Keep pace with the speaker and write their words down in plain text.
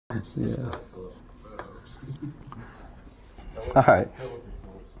Yeah. All right.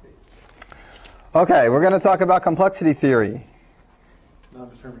 Okay, we're going to talk about complexity theory.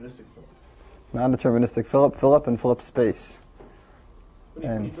 Non-deterministic Philip. Non-deterministic Philip and Philip space.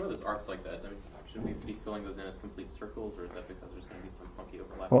 When you draw those arcs like that, I mean, should we be filling those in as complete circles, or is that because there's going to be some funky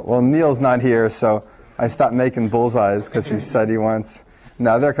overlap? Well, Neil's not here, so I stopped making bullseyes because he said he wants.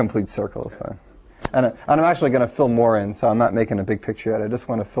 No, they're complete circles. So. And I'm actually going to fill more in, so I'm not making a big picture yet. I just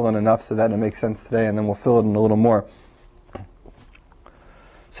want to fill in enough so that it makes sense today, and then we'll fill it in a little more.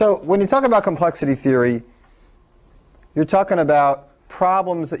 So when you talk about complexity theory, you're talking about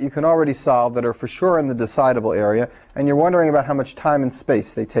problems that you can already solve that are for sure in the decidable area, and you're wondering about how much time and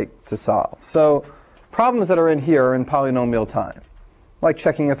space they take to solve. So problems that are in here are in polynomial time, like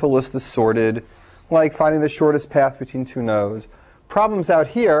checking if a list is sorted, like finding the shortest path between two nodes. Problems out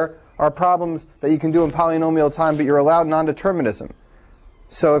here are problems that you can do in polynomial time, but you're allowed non-determinism.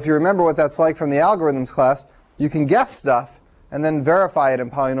 So if you remember what that's like from the algorithms class, you can guess stuff and then verify it in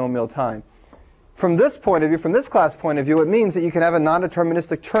polynomial time. From this point of view, from this class point of view, it means that you can have a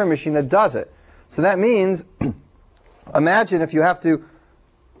non-deterministic Turing machine that does it. So that means, imagine if you have to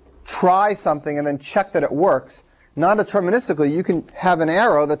try something and then check that it works. Non-deterministically, you can have an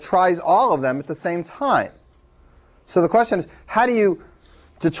arrow that tries all of them at the same time. So the question is, how do you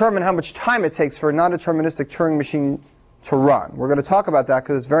determine how much time it takes for a non-deterministic Turing machine to run? We're going to talk about that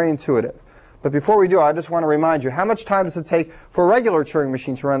because it's very intuitive. But before we do, I just want to remind you, how much time does it take for a regular Turing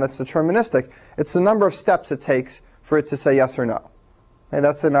machine to run that's deterministic? It's the number of steps it takes for it to say yes or no. Okay,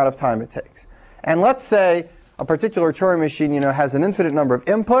 that's the amount of time it takes. And let's say a particular Turing machine, has an infinite number of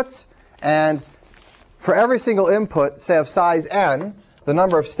inputs, and for every single input, say of size n, the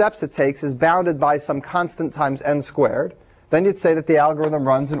number of steps it takes is bounded by some constant times n squared. Then you'd say that the algorithm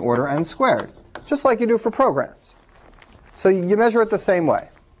runs in order n squared, just like you do for programs. So you measure it the same way.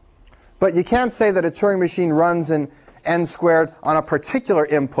 But you can't say that a Turing machine runs in n squared on a particular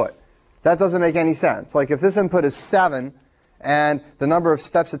input. That doesn't make any sense. Like if this input is 7 and the number of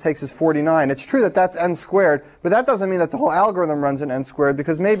steps it takes is 49, it's true that that's n squared, but that doesn't mean that the whole algorithm runs in n squared,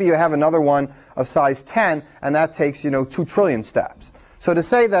 because maybe you have another one of size 10 and that takes 2 trillion steps. So to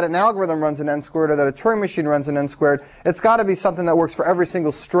say that an algorithm runs in n squared or that a Turing machine runs in n squared, it's got to be something that works for every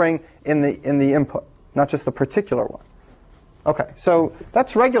single string in the input, not just the particular one. Okay, so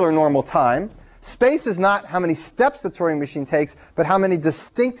that's regular normal time. Space is not how many steps the Turing machine takes, but how many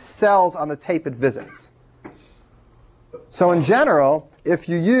distinct cells on the tape it visits. So in general, if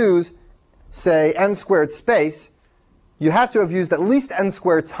you use, say, n squared space, you had to have used at least n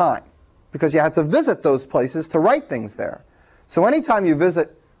squared time, because you had to visit those places to write things there. So anytime you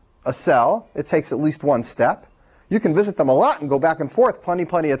visit a cell, it takes at least one step. You can visit them a lot and go back and forth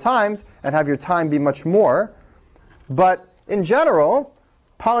plenty of times and have your time be much more. But in general,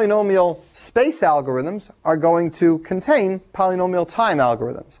 polynomial space algorithms are going to contain polynomial time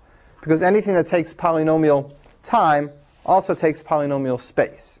algorithms, because anything that takes polynomial time also takes polynomial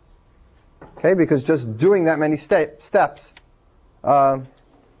space. Okay, because just doing that many steps. Other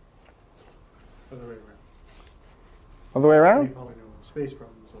way around. Other way around? Any polynomial space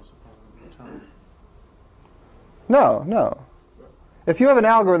problem is also polynomial time. No. If you have an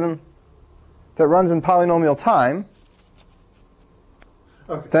algorithm that runs in polynomial time,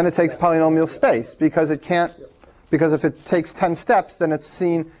 then it takes polynomial space, because it can't. Because if it takes 10 steps, then it's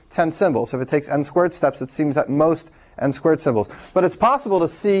seen 10 symbols. If it takes n squared steps, it seems at most n squared symbols. But it's possible to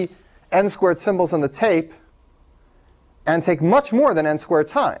see n squared symbols on the tape and take much more than n squared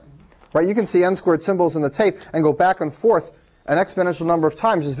time. Right? You can see n squared symbols in the tape and go back and forth an exponential number of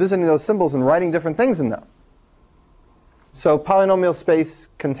times, just visiting those symbols and writing different things in them. So polynomial space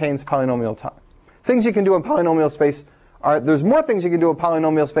contains polynomial time. Things you can do in polynomial space there's more things you can do in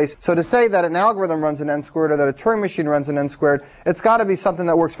polynomial space. So to say that an algorithm runs in n squared or that a Turing machine runs in n squared, it's got to be something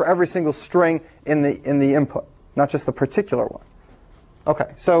that works for every single string in the input, not just the particular one.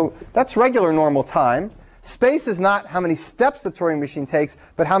 Okay, so that's regular normal time. Space is not how many steps the Turing machine takes,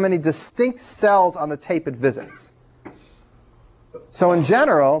 but how many distinct cells on the tape it visits. So in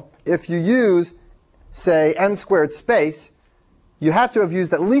general, if you use, say, n squared space, you had to have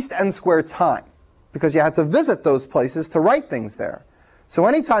used at least n squared time, because you had to visit those places to write things there. So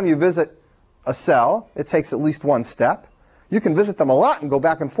anytime you visit a cell, it takes at least one step. You can visit them a lot and go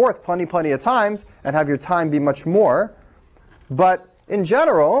back and forth plenty of times and have your time be much more. But in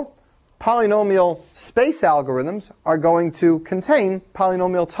general, polynomial space algorithms are going to contain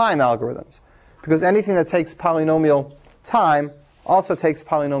polynomial time algorithms, because anything that takes polynomial time also takes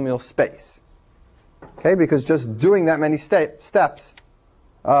polynomial space. Okay, because just doing that many steps.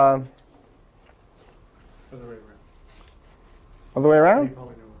 Other way around. Other way around? Any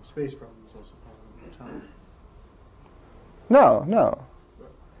polynomial space problem is also polynomial time. No, no.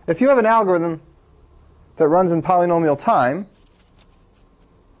 If you have an algorithm that runs in polynomial time,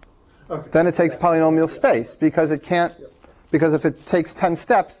 Okay. then it takes polynomial space because it can't. Because if it takes 10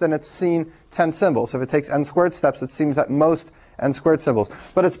 steps, then it's seen 10 symbols. If it takes n squared steps, it seems at most n squared symbols.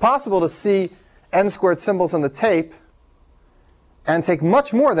 But it's possible to see n squared symbols on the tape and take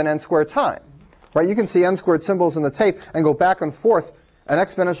much more than n squared time. Right? You can see n squared symbols in the tape and go back and forth an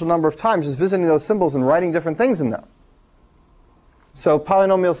exponential number of times just visiting those symbols and writing different things in them. So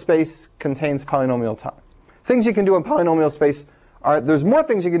polynomial space contains polynomial time. Things you can do in polynomial space there's more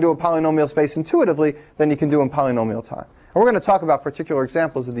things you can do in polynomial space intuitively than you can do in polynomial time. And we're going to talk about particular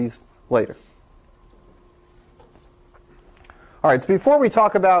examples of these later. All right, so before we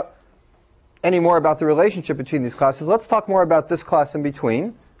talk about any more about the relationship between these classes, let's talk more about this class in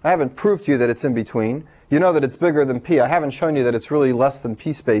between. I haven't proved to you that it's in between. You know that it's bigger than P. I haven't shown you that it's really less than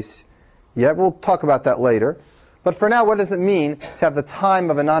P space yet. We'll talk about that later. But for now, what does it mean to have the time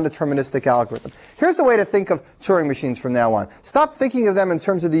of a non-deterministic algorithm? Here's the way to think of Turing machines from now on. Stop thinking of them in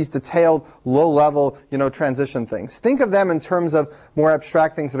terms of these detailed, low-level, transition things. Think of them in terms of more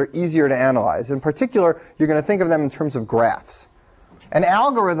abstract things that are easier to analyze. In particular, you're going to think of them in terms of graphs. An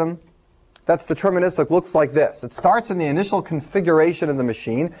algorithm that's deterministic looks like this. It starts in the initial configuration of the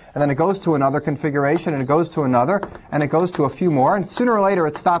machine, and then it goes to another configuration, and it goes to another, and it goes to a few more, and sooner or later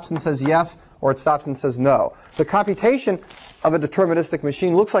it stops and says yes, or it stops and says no. The computation of a deterministic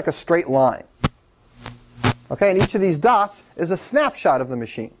machine looks like a straight line. Okay, and each of these dots is a snapshot of the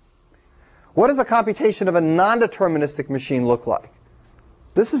machine. What does a computation of a non-deterministic machine look like?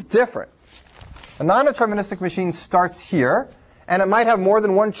 This is different. A non-deterministic machine starts here, and it might have more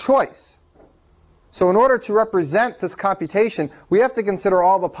than one choice. So in order to represent this computation, we have to consider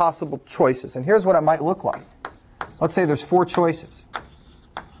all the possible choices. And here's what it might look like. Let's say there's 4 choices.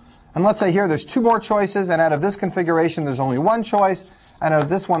 And let's say here there's 2 more choices, and out of this configuration there's only 1 choice, and out of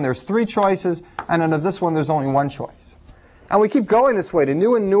this one there's 3 choices, and out of this one there's only 1 choice. And we keep going this way to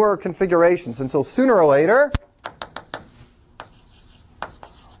new and newer configurations until sooner or later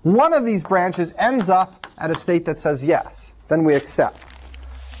one of these branches ends up at a state that says yes. Then we accept.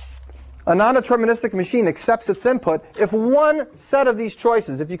 A non-deterministic machine accepts its input if one set of these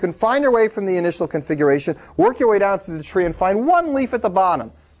choices, if you can find your way from the initial configuration, work your way down through the tree and find one leaf at the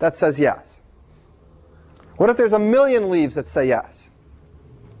bottom that says yes. What if there's 1,000,000 leaves that say yes?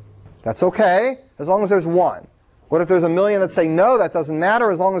 That's okay, as long as there's one. What if there's 1,000,000 that say no? That doesn't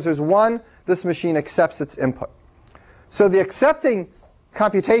matter. As long as there's one, this machine accepts its input. So the accepting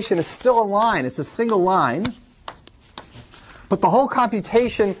computation is still a line. It's a single line. But the whole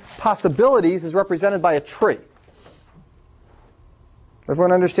computation possibilities is represented by a tree.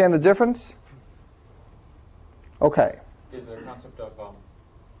 Everyone understand the difference? Okay. Is there a concept of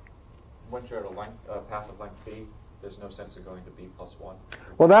once you're at a path of length b, there's no sense of going to b plus 1?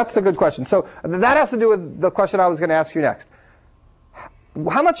 Well, that's a good question. So that has to do with the question I was going to ask you next.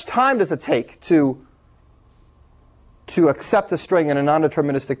 How much time does it take to accept a string in a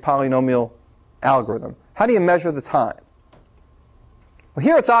non-deterministic polynomial algorithm? How do you measure the time? Well,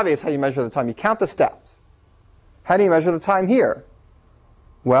 here it's obvious how you measure the time. You count the steps. How do you measure the time here?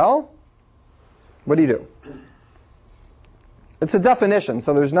 Well, what do you do? It's a definition,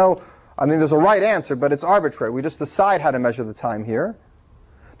 so there's no, there's a right answer, but it's arbitrary. We just decide how to measure the time here.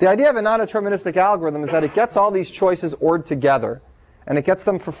 The idea of a non-deterministic algorithm is that it gets all these choices ordered together, and it gets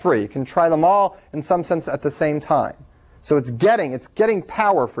them for free. You can try them all, in some sense, at the same time. So it's getting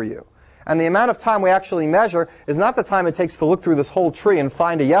power for you. And the amount of time we actually measure is not the time it takes to look through this whole tree and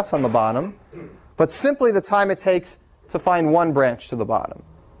find a yes on the bottom, but simply the time it takes to find one branch to the bottom.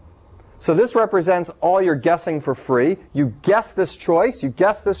 So this represents all your guessing for free. You guess this choice, you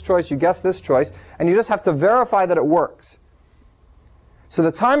guess this choice, you guess this choice, and you just have to verify that it works. So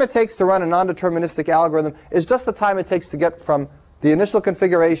the time it takes to run a non-deterministic algorithm is just the time it takes to get from the initial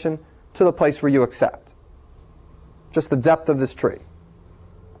configuration to the place where you accept. Just the depth of this tree.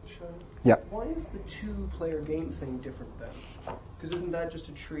 Yeah. Why is the 2-player game thing different then? Because isn't that just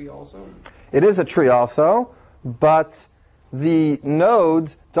a tree also? It is a tree also, but the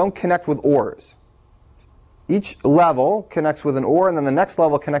nodes don't connect with ORs. Each level connects with an OR, and then the next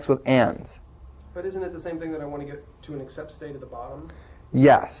level connects with ANDs. But isn't it the same thing that I want to get to an accept state at the bottom?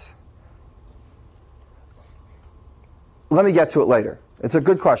 Yes. Let me get to it later. It's a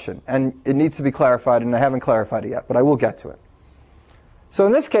good question, and it needs to be clarified, and I haven't clarified it yet, but I will get to it. So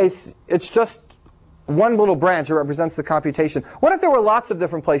in this case, it's just one little branch that represents the computation. What if there were lots of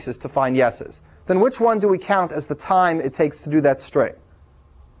different places to find yeses? Then which one do we count as the time it takes to do that string?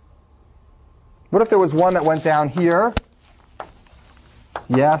 What if there was one that went down here,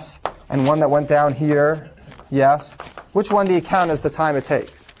 Yes. And one that went down here? Yes. Which one do you count as the time it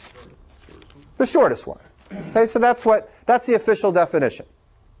takes? The shortest one. Okay, so that's the official definition.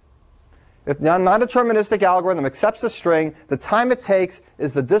 If the non-deterministic algorithm accepts a string, the time it takes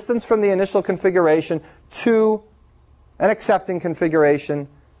is the distance from the initial configuration to an accepting configuration.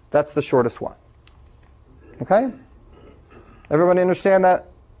 That's the shortest one. Okay? Everybody understand that?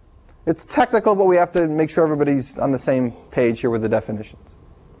 It's technical, but we have to make sure everybody's on the same page here with the definitions.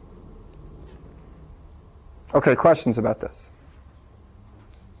 Okay, questions about this?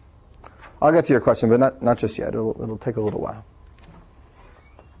 I'll get to your question, but not just yet. It'll take a little while.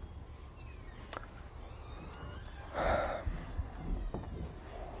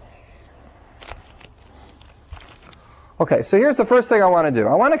 Okay, so here's the first thing I want to do.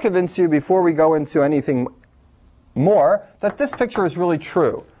 I want to convince you before we go into anything more that this picture is really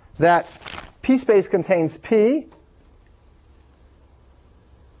true. That P space contains P,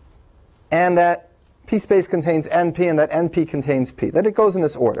 and that P space contains NP, and that NP contains P. That it goes in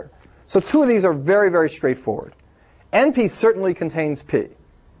this order. So two of these are very, very straightforward. NP certainly contains P,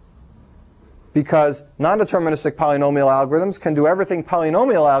 because non-deterministic polynomial algorithms can do everything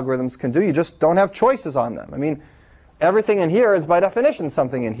polynomial algorithms can do. You just don't have choices on them. I mean, everything in here is by definition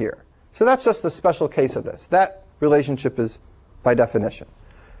something in here. So that's just the special case of this. That relationship is by definition.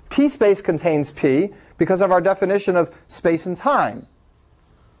 P space contains P because of our definition of space and time.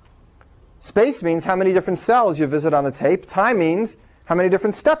 Space means how many different cells you visit on the tape. Time means how many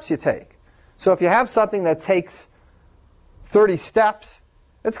different steps you take. So if you have something that takes 30 steps,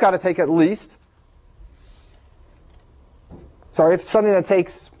 it's got to take at least, if something that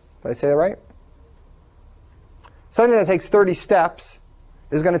takes, did I say that right? Something that takes 30 steps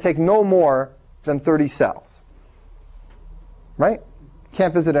is going to take no more than 30 cells. Right?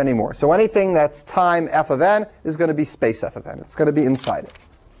 Can't visit anymore. So anything that's time f of n is going to be space f of n. It's going to be inside it.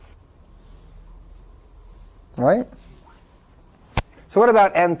 Right? So what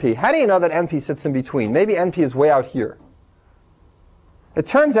about NP? How do you know that NP sits in between? Maybe NP is way out here. It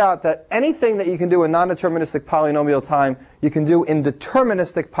turns out that anything that you can do in non-deterministic polynomial time, you can do in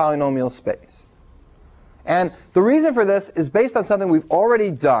deterministic polynomial space. And the reason for this is based on something we've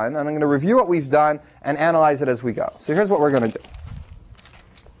already done, and I'm going to review what we've done and analyze it as we go. So here's what we're going to do.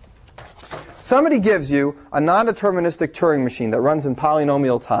 Somebody gives you a non-deterministic Turing machine that runs in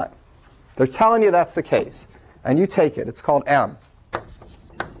polynomial time. They're telling you that's the case. And you take it. It's called M.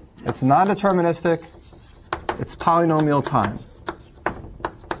 It's non-deterministic. It's polynomial time.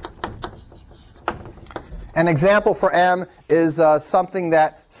 An example for M is something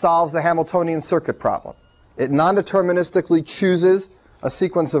that solves the Hamiltonian circuit problem. It non-deterministically chooses a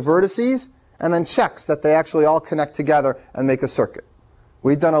sequence of vertices and then checks that they actually all connect together and make a circuit.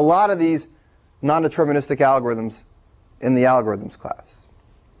 We've done a lot of these non-deterministic algorithms in the algorithms class.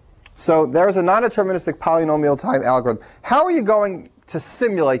 So there's a non-deterministic polynomial time algorithm. How are you going to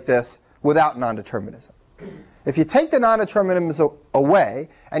simulate this without non-determinism? If you take the non-determinism away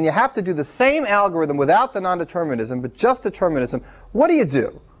and you have to do the same algorithm without the non-determinism but just determinism, what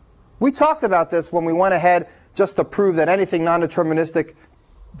do? We talked about this when we went ahead just to prove that anything non-deterministic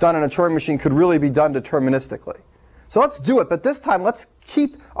done in a Turing machine could really be done deterministically. So let's do it, but this time let's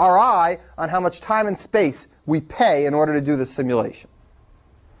keep our eye on how much time and space we pay in order to do this simulation.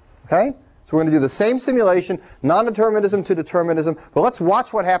 Okay? So we're going to do the same simulation, non-determinism to determinism, but let's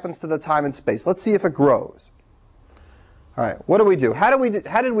watch what happens to the time and space. Let's see if it grows. All right, what do? How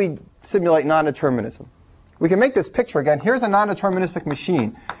did we simulate non-determinism? We can make this picture again. Here's a non-deterministic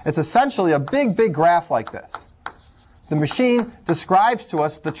machine. It's essentially a big, big graph like this. The machine describes to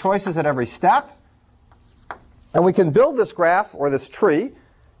us the choices at every step. And we can build this graph, or this tree,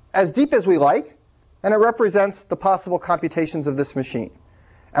 as deep as we like, and it represents the possible computations of this machine.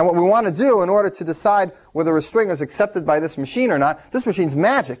 And what we want to do in order to decide whether a string is accepted by this machine or not, this machine's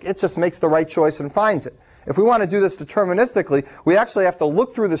magic. It just makes the right choice and finds it. If we want to do this deterministically, we actually have to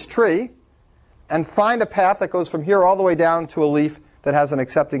look through this tree and find a path that goes from here all the way down to a leaf that has an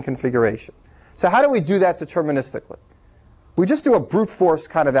accepting configuration. So how do we do that deterministically? We just do a brute force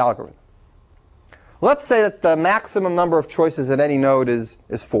kind of algorithm. Let's say that the maximum number of choices at any node is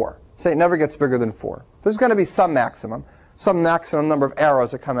 4. Say it never gets bigger than 4. There's going to be some maximum number of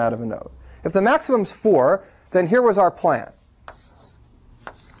arrows that come out of a node. If the maximum's 4, then here was our plan.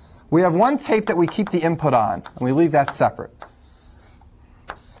 We have one tape that we keep the input on, and we leave that separate.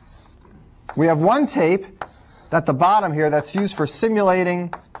 We have one tape at the bottom here that's used for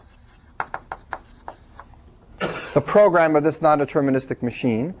simulating the program of this non-deterministic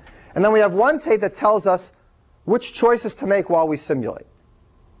machine. And then we have one tape that tells us which choices to make while we simulate.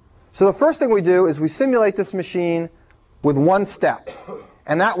 So the first thing we do is we simulate this machine with one step.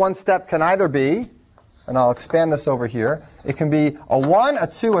 And that one step can either be, and I'll expand this over here, it can be a 1, a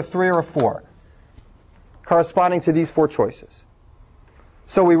 2, a 3, or a 4, corresponding to these 4 choices.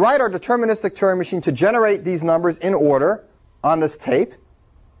 So we write our deterministic Turing machine to generate these numbers in order on this tape.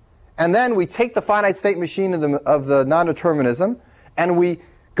 And then we take the finite state machine of the non-determinism, and we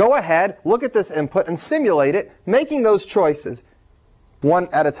go ahead, look at this input, and simulate it, making those choices one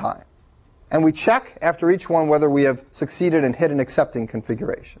at a time. And we check after each one whether we have succeeded and hit an accepting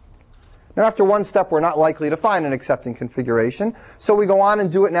configuration. Now, after one step, we're not likely to find an accepting configuration, so we go on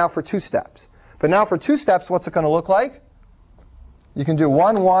and do it now for 2 steps. But now for 2 steps, what's it going to look like? You can do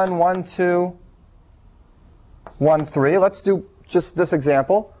 1, 1, 1, 2, 1, 3. Let's do just this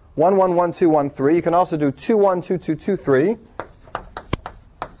example. 1, 1, 1, 2, 1, 3. You can also do 2, 1, 2, 2, 2, 3.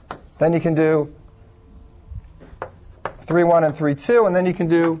 Then you can do 3, 1, and 3, 2. And then you can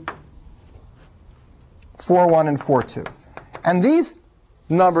do 4, 1, and 4, 2. And these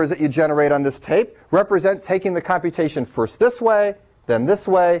numbers that you generate on this tape represent taking the computation first this way, then this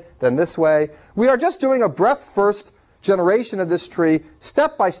way, then this way. We are just doing a breadth-first generation of this tree,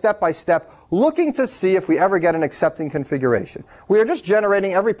 step by step by step, looking to see if we ever get an accepting configuration. We are just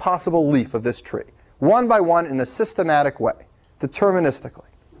generating every possible leaf of this tree, one by one in a systematic way, deterministically.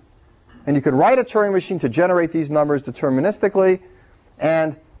 And you could write a Turing machine to generate these numbers deterministically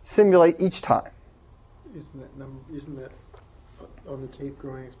and simulate each time. Isn't that on the tape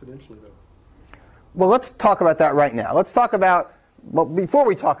growing exponentially, though? Well, let's talk about that right now. Let's talk about, well, before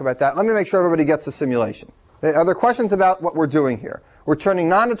we talk about that, let me make sure everybody gets the simulation. Are there questions about what we're doing here? We're turning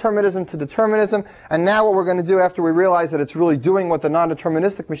non-determinism to determinism, and now what we're going to do after we realize that it's really doing what the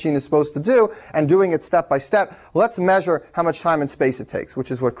non-deterministic machine is supposed to do and doing it step by step, let's measure how much time and space it takes, which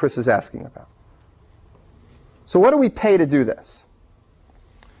is what Chris is asking about. So what do we pay to do this?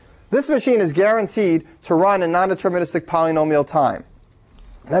 This machine is guaranteed to run in non-deterministic polynomial time.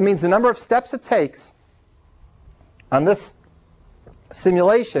 That means the number of steps it takes on this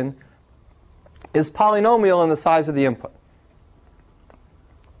simulation is polynomial in the size of the input.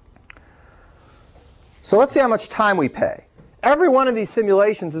 So let's see how much time we pay. Every one of these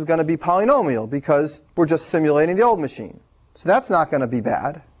simulations is going to be polynomial because we're just simulating the old machine. So that's not going to be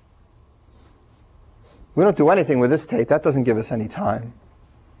bad. We don't do anything with this tape. That doesn't give us any time.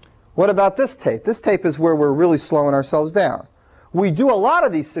 What about this tape? This tape is where we're really slowing ourselves down. We do a lot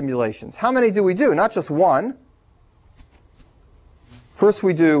of these simulations. How many do we do? Not just one. First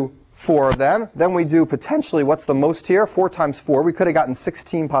we do 4 of them. Then we do potentially, what's the most here? 4 times 4. We could have gotten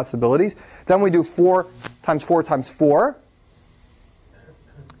 16 possibilities. Then we do 4 times 4 times 4.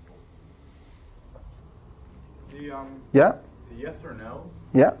 Yeah? The yes or no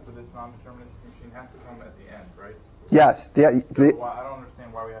Yeah? for this non-deterministic machine has to come at the end, right? Yes. So I don't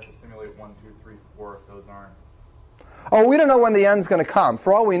understand why we have to simulate 1, 2, 3, 4 if those aren't. Oh, we don't know when the end's going to come.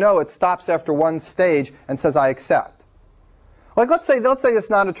 For all we know, it stops after one stage and says, I accept. Like, let's say this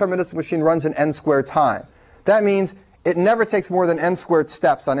non-deterministic machine runs in n squared time. That means it never takes more than n squared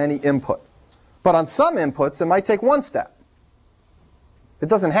steps on any input. But on some inputs, it might take 1 step. It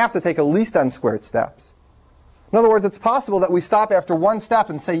doesn't have to take at least n squared steps. In other words, it's possible that we stop after 1 step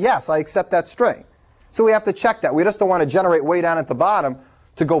and say, yes, I accept that string. So we have to check that. We just don't want to generate way down at the bottom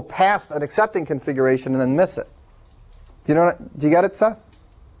to go past an accepting configuration and then miss it. Do you get it, Seth?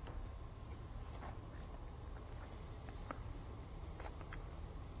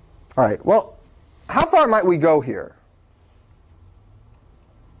 All right, well, how far might we go here?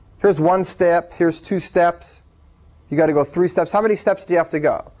 Here's 1 step, here's 2 steps. You got to go 3 steps. How many steps do you have to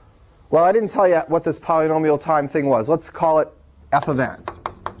go? Well, I didn't tell you what this polynomial time thing was. Let's call it f of n.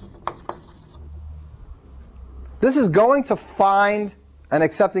 This is going to find an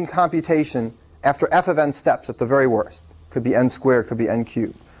accepting computation after f of n steps at the very worst. Could be n squared, could be n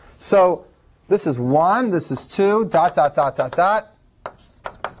cubed. So this is 1, this is 2, dot, dot, dot, dot, dot.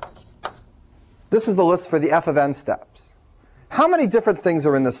 This is the list for the f of n steps. How many different things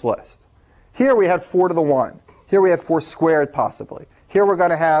are in this list? Here we had 4 to the 1. Here we had 4 squared, possibly. Here we're going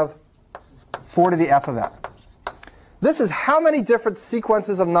to have 4 to the f of n. This is how many different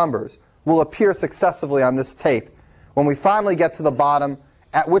sequences of numbers will appear successively on this tape when we finally get to the bottom,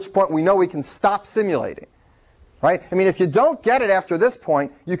 at which point we know we can stop simulating. Right? I mean, if you don't get it after this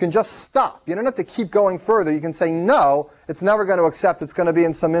point, you can just stop. You don't have to keep going further. You can say, no, it's never going to accept. It's going to be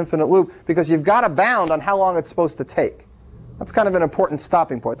in some infinite loop, because you've got a bound on how long it's supposed to take. That's kind of an important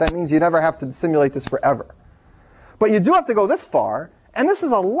stopping point. That means you never have to simulate this forever. But you do have to go this far, and this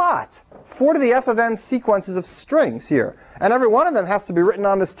is a lot. 4 to the f of n sequences of strings here. And every one of them has to be written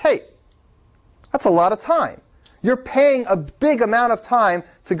on this tape. That's a lot of time. You're paying a big amount of time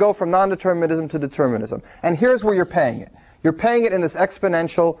to go from non-determinism to determinism. And here's where you're paying it. You're paying it in this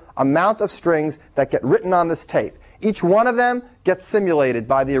exponential amount of strings that get written on this tape. Each one of them gets simulated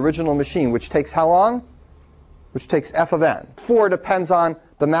by the original machine, which takes how long? Which takes f of n. 4 depends on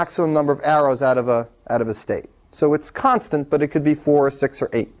the maximum number of arrows out of a state. So it's constant, but it could be 4 or 6 or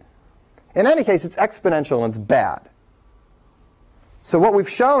 8. In any case, it's exponential and it's bad. So what we've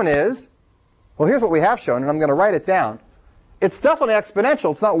shown is, well, here's what we have shown, and I'm going to write it down. It's definitely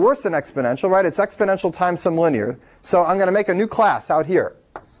exponential. It's not worse than exponential, right? It's exponential times some linear. So I'm going to make a new class out here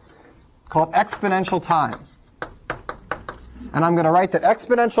called exponential time. And I'm going to write that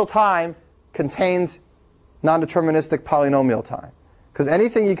exponential time contains non-deterministic polynomial time. Because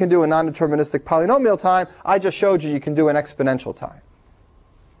anything you can do in non-deterministic polynomial time, I just showed you can do in exponential time.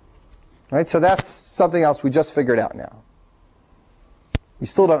 Right? So that's something else we just figured out now. We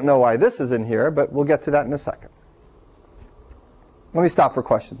still don't know why this is in here, but we'll get to that in a second. Let me stop for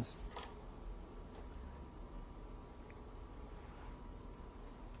questions.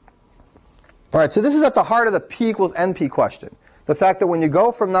 All right, so this is at the heart of the P equals NP question. The fact that when you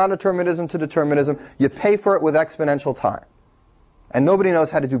go from non-determinism to determinism, you pay for it with exponential time. And nobody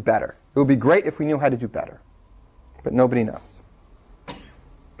knows how to do better. It would be great if we knew how to do better. But nobody knows.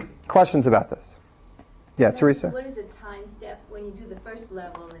 Questions about this? Yeah, Teresa? What is a time step when you do the first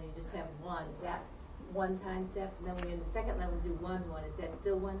level and then you just have 1? Is that one time step? And then when you're in the second level and do 1, 1, is that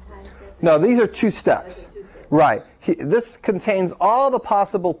still one time step? No, these are 2 steps. Those are 2 steps. Right. This contains all the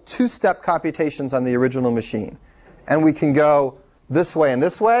possible 2-step computations on the original machine. And we can go this way and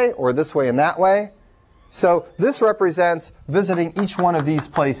this way, or this way and that way. So this represents visiting each one of these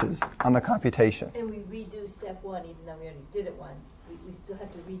places on the computation. And we redo step 1 even though we already did it once. We still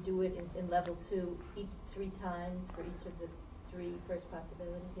have to redo it in level 2 each 3 times for each of the 3 first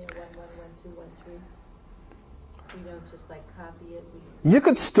possibilities. You know, 1, 1, 1, 2, 1, 3. You don't just like copy it. You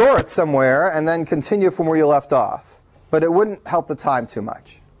could store it somewhere and then continue from where you left off. But it wouldn't help the time too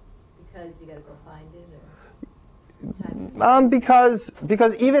much. Because you got to go find it? Or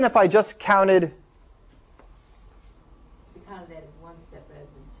Because even if I just counted... We counted that as 1 step rather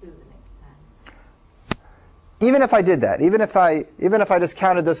than 2 the next time. Even if I did that, even if I just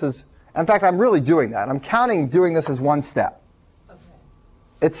counted this as... In fact, I'm really doing that. I'm counting doing this as 1 step. Okay.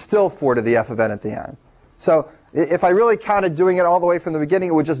 It's still 4 to the f of n at the end. So if I really counted doing it all the way from the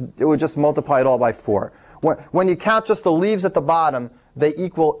beginning, it would just multiply it all by 4. When you count just the leaves at the bottom, they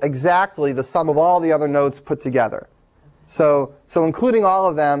equal exactly the sum of all the other nodes put together. So including all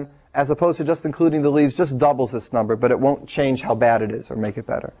of them, as opposed to just including the leaves, just doubles this number, but it won't change how bad it is or make it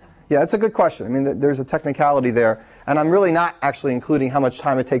better. Yeah, it's a good question. I mean, there's a technicality there. And I'm really not actually including how much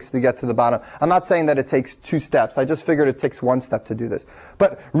time it takes to get to the bottom. I'm not saying that it takes 2 steps. I just figured it takes 1 step to do this.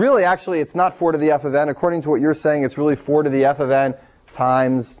 But really, actually, it's not 4 to the f of n. According to what you're saying, it's really 4 to the f of n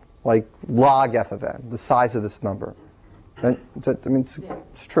times, like, log f of n, the size of this number. And, I mean,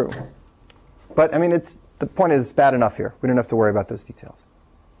 it's true. But, I mean, the point is it's bad enough here. We don't have to worry about those details.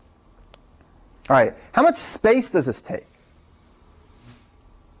 All right, how much space does this take?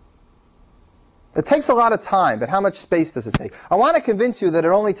 It takes a lot of time, but how much space does it take? I want to convince you that it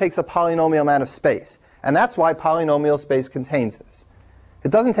only takes a polynomial amount of space. And that's why polynomial space contains this.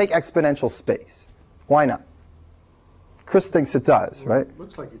 It doesn't take exponential space. Why not? Chris thinks it does, right? It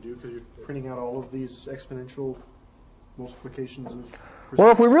looks like you do, because you're printing out all of these exponential multiplications of...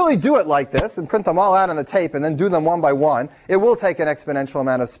 Well, if we really do it like this and print them all out on the tape and then do them 1 by 1, it will take an exponential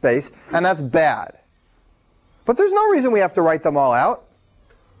amount of space, and that's bad. But there's no reason we have to write them all out.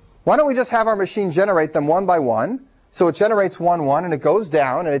 Why don't we just have our machine generate them 1 by 1? So it generates 1, 1, and it goes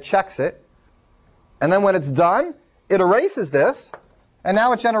down, and it checks it. And then when it's done, it erases this, and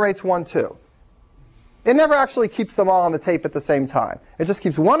now it generates 1, 2. It never actually keeps them all on the tape at the same time. It just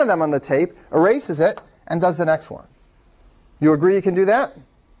keeps one of them on the tape, erases it, and does the next one. You agree you can do that?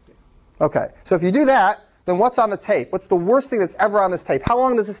 OK. So if you do that, then what's on the tape? What's the worst thing that's ever on this tape? How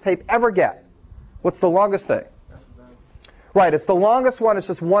long does this tape ever get? What's the longest thing? Right, it's the longest one. It's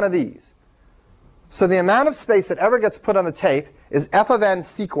just one of these. So the amount of space that ever gets put on the tape is f of n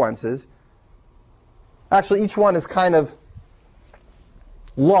sequences. Actually, each one is kind of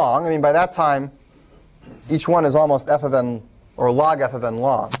long. I mean, by that time, each one is almost f of n or log f of n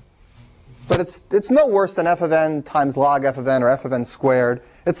long. But it's no worse than f of n times log f of n or f of n squared.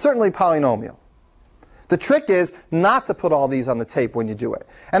 It's certainly polynomial. The trick is not to put all these on the tape when you do it.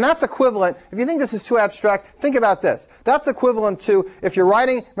 And that's equivalent, if you think this is too abstract, think about this. That's equivalent to if you're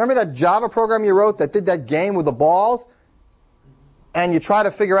writing, remember that Java program you wrote that did that game with the balls? And you try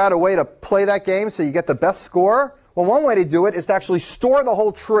to figure out a way to play that game so you get the best score? Well, one way to do it is to actually store the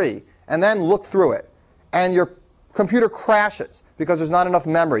whole tree and then look through it. And you're computer crashes because there's not enough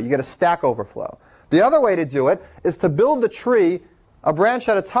memory. You get a stack overflow. The other way to do it is to build the tree a branch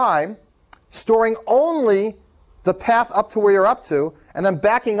at a time, storing only the path up to where you're up to, and then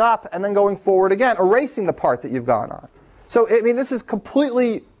backing up and then going forward again, erasing the part that you've gone on. So, I mean, this is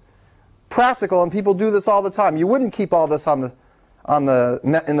completely practical, and people do this all the time. You wouldn't keep all this in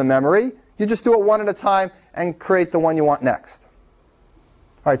the memory. You just do it one at a time and create the one you want next.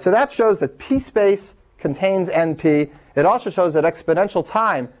 All right, so that shows that p space contains np. It also shows that exponential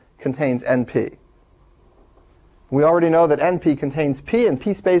time contains np. We already know that np contains p and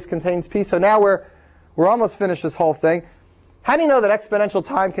p space contains p. So now we're almost finished this whole thing. How do you know that exponential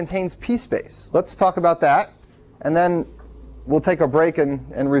time contains p space? Let's talk about that, and then we'll take a break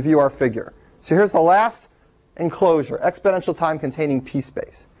and review our figure. So here's the last enclosure, exponential time containing p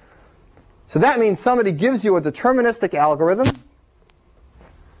space. So that means somebody gives you a deterministic algorithm.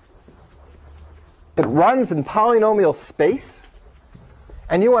 It runs in polynomial space,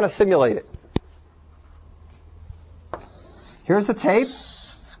 and you want to simulate it. Here's the tape.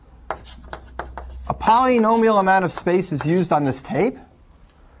 A polynomial amount of space is used on this tape.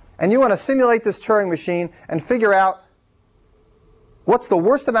 And you want to simulate this Turing machine and figure out what's the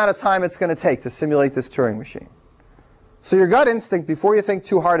worst amount of time it's going to take to simulate this Turing machine. So your gut instinct, before you think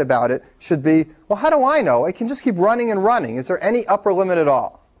too hard about it, should be, well, how do I know? It can just keep running and running. Is there any upper limit at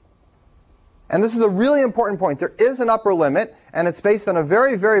all? And this is a really important point. There is an upper limit, and it's based on a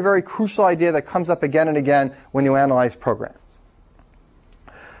very, very, very crucial idea that comes up again and again when you analyze programs.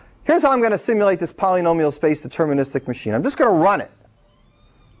 Here's how I'm going to simulate this polynomial space deterministic machine. I'm just going to run it.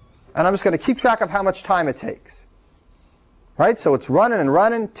 And I'm just going to keep track of how much time it takes. Right? So it's running and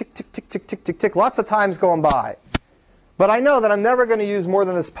running, tick, tick, tick, tick, tick, tick, tick, lots of times going by. But I know that I'm never going to use more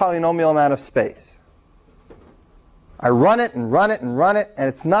than this polynomial amount of space. I run it and run it and run it, and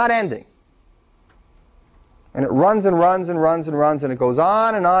it's not ending. And it runs and runs and runs and runs, and it goes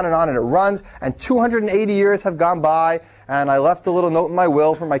on and on and on, and it runs, and 280 years have gone by, and I left a little note in my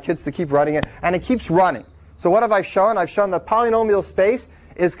will for my kids to keep running it, and it keeps running. So what have I shown? I've shown that polynomial space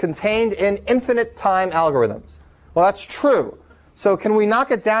is contained in infinite time algorithms. Well, that's true. So can we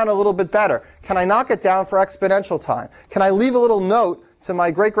knock it down a little bit better? Can I knock it down for exponential time? Can I leave a little note to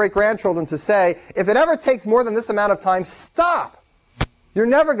my great-great-grandchildren to say, if it ever takes more than this amount of time, stop. You're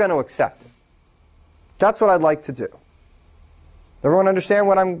never going to accept it. That's what I'd like to do. Everyone understand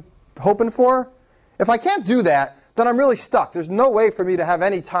what I'm hoping for? If I can't do that, then I'm really stuck. There's no way for me to have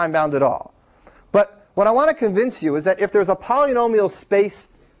any time bound at all. But what I want to convince you is that if there's a polynomial space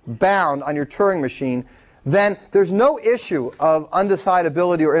bound on your Turing machine, then there's no issue of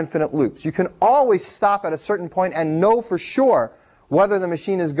undecidability or infinite loops. You can always stop at a certain point and know for sure whether the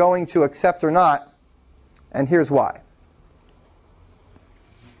machine is going to accept or not. And here's why.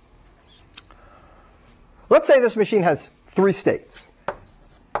 Let's say this machine has 3 states.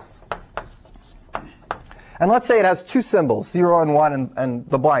 And let's say it has 2 symbols, 0 and 1, and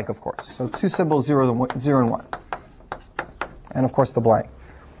the blank, of course. So 2 symbols, 0 and 1. And, of course, the blank.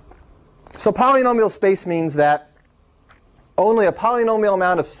 So polynomial space means that only a polynomial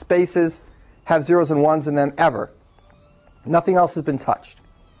amount of spaces have 0s and 1s in them ever. Nothing else has been touched.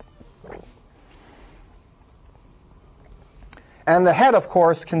 And the head, of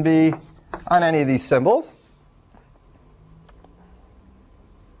course, can be on any of these symbols.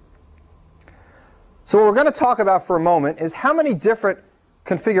 So what we're going to talk about for a moment is how many different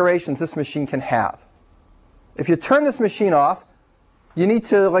configurations this machine can have. If you turn this machine off, you need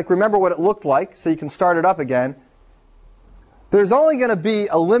to remember what it looked like so you can start it up again. There's only going to be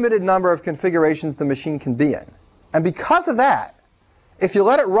a limited number of configurations the machine can be in. And because of that, if you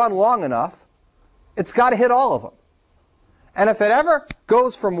let it run long enough, it's got to hit all of them. And if it ever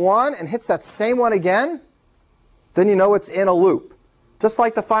goes from 1 and hits that same one again, then you know it's in a loop. Just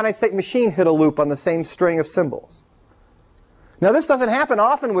like the finite state machine hit a loop on the same string of symbols. Now this doesn't happen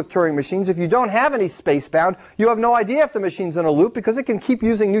often with Turing machines. If you don't have any space bound, you have no idea if the machine's in a loop because it can keep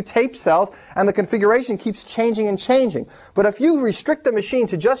using new tape cells and the configuration keeps changing and changing. But if you restrict the machine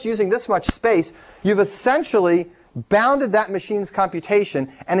to just using this much space, you've essentially bounded that machine's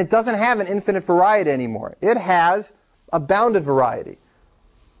computation, and it doesn't have an infinite variety anymore. It has a bounded variety.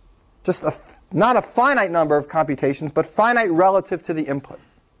 Just not a finite number of computations, but finite relative to the input.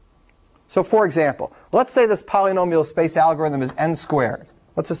 So for example, let's say this polynomial space algorithm is n squared.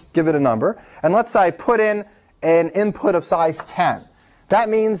 Let's just give it a number. And let's say I put in an input of size 10. That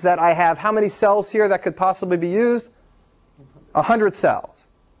means that I have how many cells here that could possibly be used? 100 cells.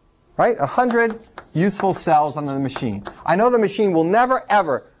 Right? 100 useful cells on the machine. I know the machine will never,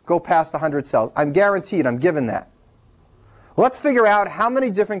 ever go past 100 cells. I'm guaranteed. I'm given that. Let's figure out how many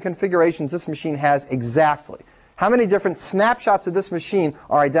different configurations this machine has exactly. How many different snapshots of this machine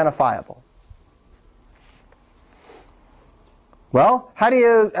are identifiable? Well, how do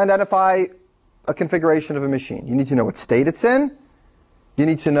you identify a configuration of a machine? You need to know what state it's in. You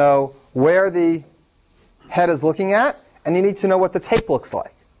need to know where the head is looking at. And you need to know what the tape looks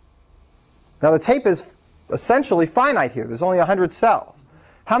like. Now, the tape is essentially finite here. There's only 100 cells.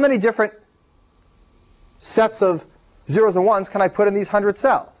 How many different sets of zeros and ones can I put in these 100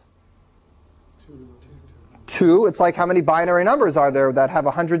 cells? Two. It's like how many binary numbers are there that have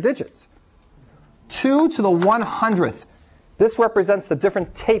 100 digits? 2 to the 100th. This represents the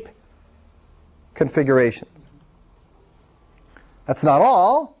different tape configurations. That's not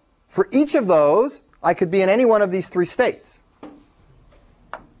all. For each of those, I could be in any one of these three states.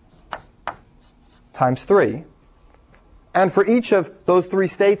 Times 3. And for each of those three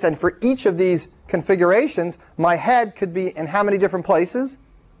states and for each of these configurations, my head could be in how many different places?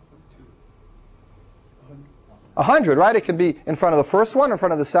 100, right? It could be in front of the first one, in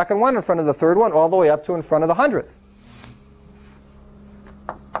front of the second one, in front of the third one, all the way up to in front of the 100th.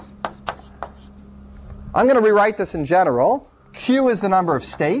 I'm going to rewrite this in general. Q is the number of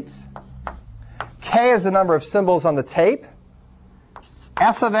states. K is the number of symbols on the tape.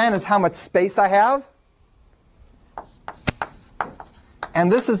 S of n is how much space I have. And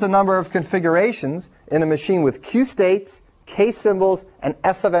this is the number of configurations in a machine with Q states, K symbols, and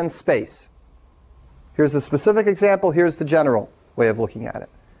S of n space. Here's the specific example. Here's the general way of looking at it.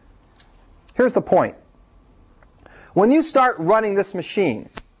 Here's the point. When you start running this machine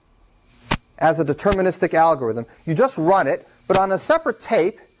as a deterministic algorithm, you just run it, but on a separate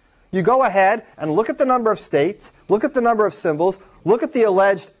tape, you go ahead and look at the number of states, look at the number of symbols, look at the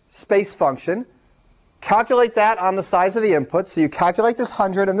alleged space function, calculate that on the size of the input. So you calculate this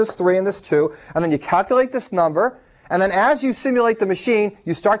 100 and this 3 and this 2, and then you calculate this number, and then as you simulate the machine,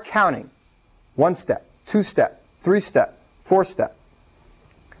 you start counting. 1 step, 2 step, 3 step, 4 step.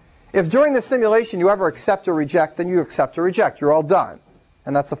 If during the simulation you ever accept or reject, then you accept or reject. You're all done.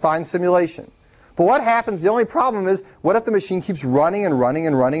 And that's a fine simulation. But what happens, the only problem is, what if the machine keeps running and running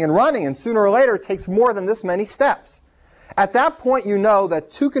and running and running, and sooner or later it takes more than this many steps? At that point, you know that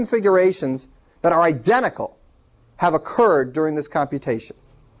two configurations that are identical have occurred during this computation.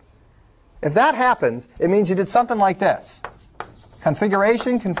 If that happens, it means you did something like this.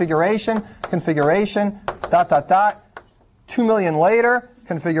 Configuration, configuration, configuration, dot, dot, dot. 2 million later,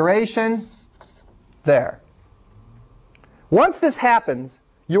 configuration, there. Once this happens,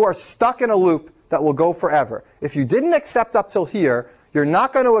 you are stuck in a loop that will go forever. If you didn't accept up till here, you're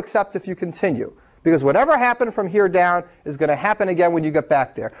not going to accept if you continue. Because whatever happened from here down is going to happen again when you get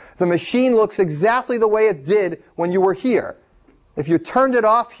back there. The machine looks exactly the way it did when you were here. If you turned it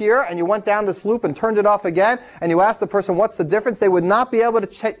off here and you went down this loop and turned it off again, and you asked the person what's the difference, they would not be able to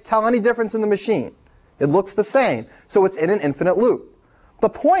tell any difference in the machine. It looks the same. So it's in an infinite loop. The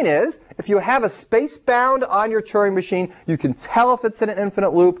point is, if you have a space bound on your Turing machine, you can tell if it's in an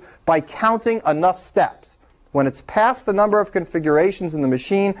infinite loop by counting enough steps. When it's past the number of configurations in the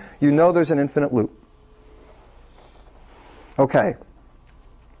machine, you know there's an infinite loop. OK.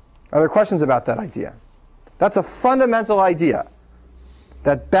 Are there questions about that idea? That's a fundamental idea,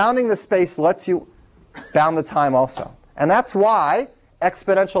 that bounding the space lets you bound the time also. And that's why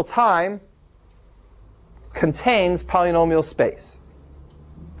exponential time contains polynomial space.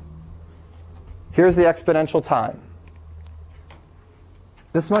 Here's the exponential time.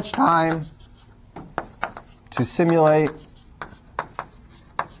 This much time to simulate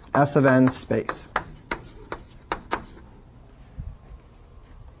S of n space.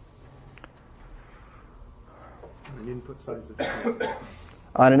 An input size of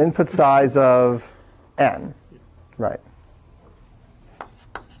On an input size of n. Right.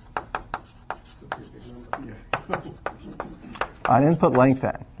 On input length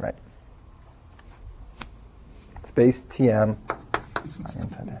n. Right. Space Tm.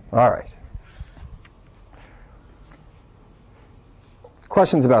 All right.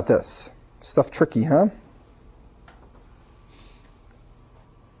 Questions about this? Stuff tricky, huh?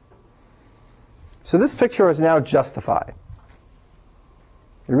 So this picture is now justified.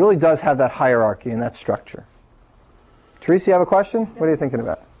 It really does have that hierarchy and that structure. Teresa, you have a question? What are you thinking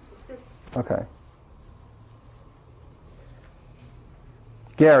about? Okay.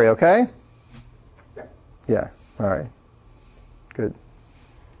 Gary, okay? Yeah. All right. Good.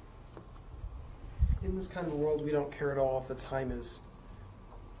 In this kind of world, we don't care at all if the time is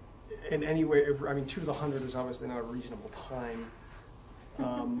in any way. I mean, 2 to the 100 is obviously not a reasonable time,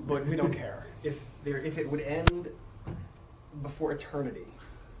 but we don't care if it would end before eternity.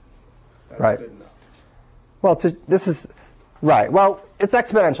 That's right. Good enough. Well, this is right. Well, it's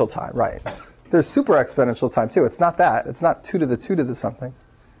exponential time, right? There's super exponential time too. It's not that. It's not 2 to the 2 to the something.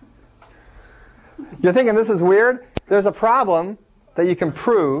 You're thinking this is weird? There's a problem that you can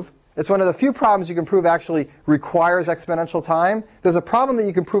prove. It's one of the few problems you can prove actually requires exponential time. There's a problem that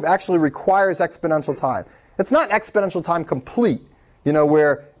you can prove actually requires exponential time. It's not exponential time complete,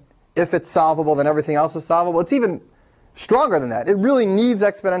 where if it's solvable, then everything else is solvable. It's even stronger than that. It really needs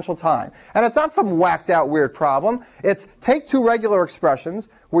exponential time. And it's not some whacked out weird problem. It's take two regular expressions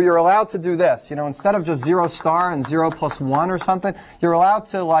where you're allowed to do this. Instead of just 0 star and 0 plus 1 or something, you're allowed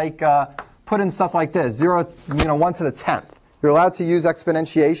to put in stuff like this, 1 to the 10th. You're allowed to use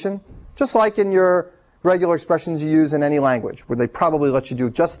exponentiation, just like in your regular expressions you use in any language, where they probably let you do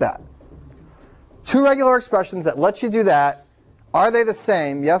just that. Two regular expressions that let you do that, are they the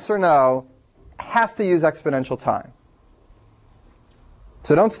same, yes or no, has to use exponential time.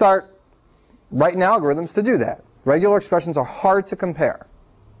 So don't start writing algorithms to do that. Regular expressions are hard to compare.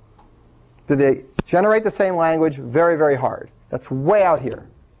 Do they generate the same language? Very, very hard. That's way out here.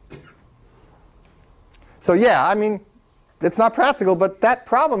 So yeah, it's not practical, but that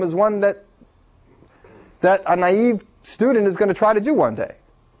problem is one that a naive student is going to try to do one day.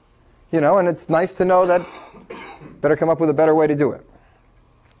 And it's nice to know that better come up with a better way to do it.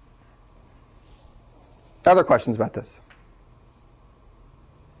 Other questions about this?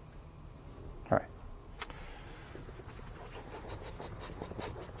 All right.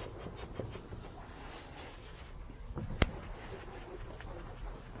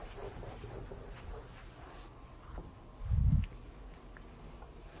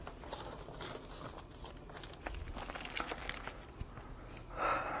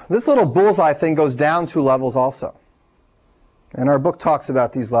 This little bullseye thing goes down 2 levels also. And our book talks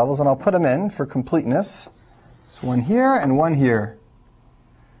about these levels, and I'll put them in for completeness. It's one here and one here.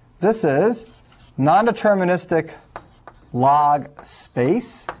 This is non-deterministic log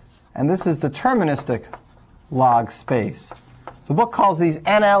space, and this is deterministic log space. The book calls these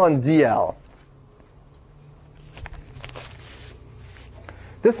NL and DL.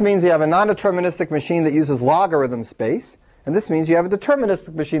 This means you have a non-deterministic machine that uses logarithm space, and this means you have a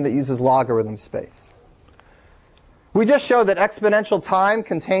deterministic machine that uses logarithm space. We just showed that exponential time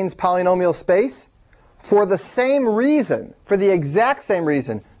contains polynomial space for the same reason, for the exact same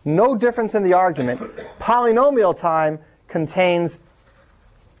reason, no difference in the argument. Polynomial time contains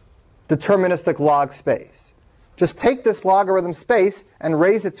deterministic log space. Just take this logarithm space and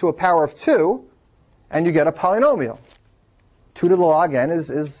raise it to a power of 2, and you get a polynomial. 2 to the log n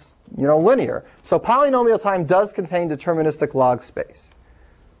is linear. So polynomial time does contain deterministic log space.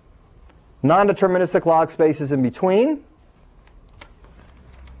 Non-deterministic log space is in between.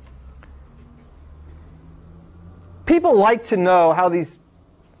 People like to know how these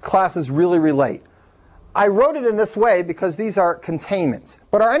classes really relate. I wrote it in this way because these are containments.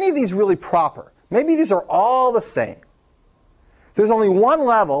 But are any of these really proper? Maybe these are all the same. There's only one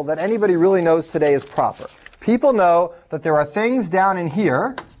level that anybody really knows today is proper. People know that there are things down in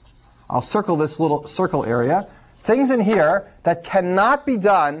here. I'll circle this little circle area. Things in here that cannot be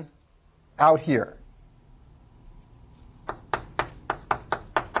done out here.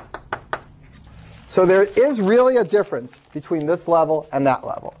 So there is really a difference between this level and that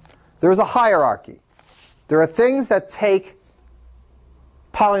level. There is a hierarchy. There are things that take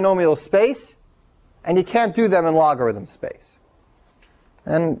polynomial space, and you can't do them in logarithm space.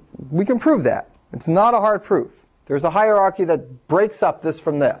 And we can prove that. It's not a hard proof. There's a hierarchy that breaks up this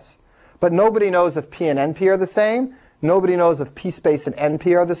from this. But nobody knows if P and NP are the same. Nobody knows if P space and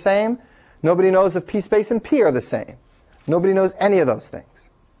NP are the same. Nobody knows if P space and P are the same. Nobody knows any of those things.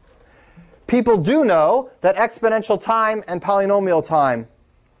 People do know that exponential time and polynomial time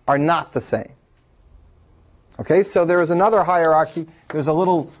are not the same. Okay, so there is another hierarchy. There's a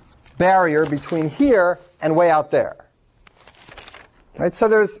little barrier between here and way out there. Right, so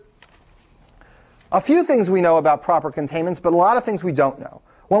there's a few things we know about proper containments, but a lot of things we don't know.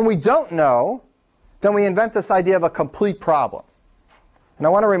 When we don't know, then we invent this idea of a complete problem. And I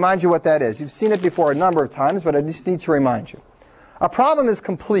want to remind you what that is. You've seen it before a number of times, but I just need to remind you. A problem is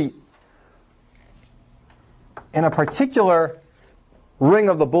complete in a particular ring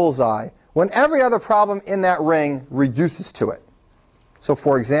of the bullseye when every other problem in that ring reduces to it. So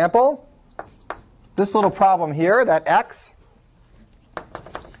for example, this little problem here, that x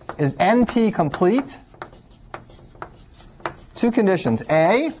is NP complete. Two conditions.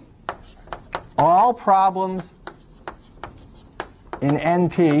 A, all problems in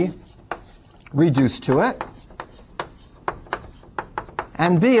NP reduce to it.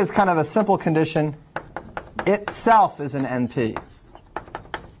 And B is kind of a simple condition. Itself is an NP.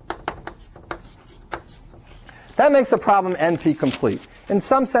 That makes a problem NP complete. in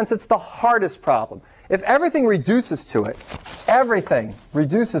some sense, it's the hardest problem. If everything reduces to it, everything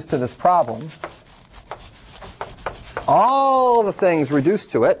reduces to this problem, all the things reduce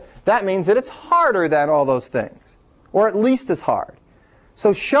to it, that means that it's harder than all those things, or at least as hard.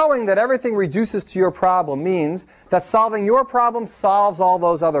 So showing that everything reduces to your problem means that solving your problem solves all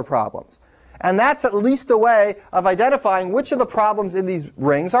those other problems. And that's at least a way of identifying which of the problems in these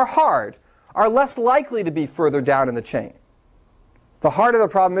rings are hard, are less likely to be further down in the chain. The harder the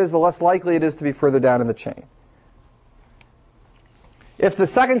problem is, the less likely it is to be further down in the chain. If the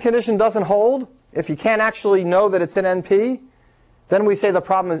second condition doesn't hold, if you can't actually know that it's in NP, then we say the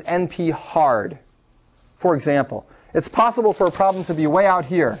problem is NP hard. For example, it's possible for a problem to be way out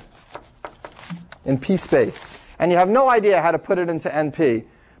here in P space, and you have no idea how to put it into NP,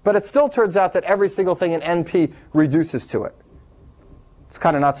 but it still turns out that every single thing in NP reduces to it. It's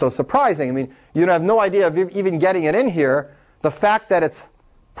kind of not so surprising. I mean, you have no idea of even getting it in here. The fact that it's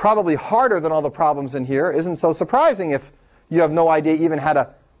probably harder than all the problems in here isn't so surprising if you have no idea even how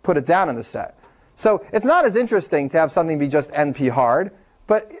to put it down in the set. So it's not as interesting to have something be just NP hard,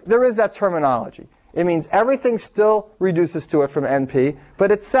 but there is that terminology. It means everything still reduces to it from NP,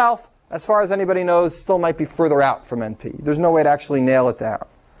 but itself, as far as anybody knows, still might be further out from NP. There's no way to actually nail it down.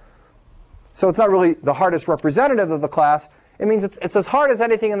 So it's not really the hardest representative of the class. It means it's as hard as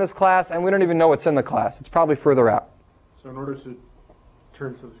anything in this class, and we don't even know what's in the class. It's probably further out. So in order to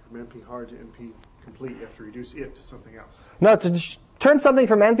turn something from NP hard to NP complete, you have to reduce it to something else. No, to turn something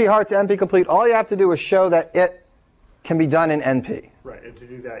from NP hard to NP complete, all you have to do is show that it can be done in NP. Right, and to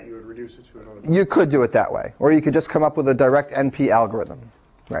do that, you would reduce it to another. You could do it that way. Or you could just come up with a direct NP algorithm.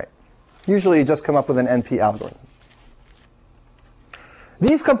 Right. Usually you just come up with an NP algorithm.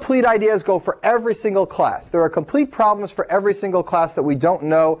 These complete ideas go for every single class. There are complete problems for every single class that we don't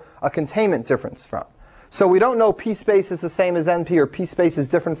know a containment difference from. So we don't know P space is the same as NP or P space is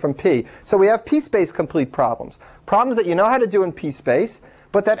different from P. So we have P space complete problems. Problems that you know how to do in P space,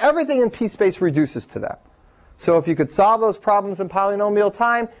 but that everything in P space reduces to that. So if you could solve those problems in polynomial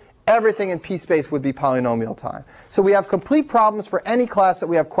time, everything in P space would be polynomial time. So we have complete problems for any class that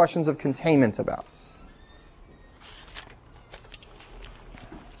we have questions of containment about.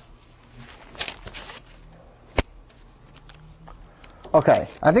 Okay,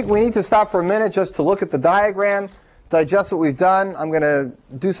 I think we need to stop for a minute just to look at the diagram, digest what we've done. I'm going to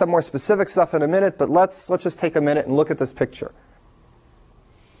do some more specific stuff in a minute, but let's just take a minute and look at this picture.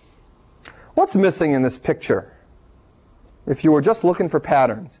 What's missing in this picture? If you were just looking for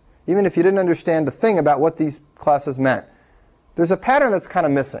patterns, even if you didn't understand a thing about what these classes meant, there's a pattern that's kind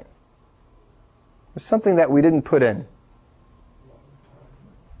of missing. There's something that we didn't put in.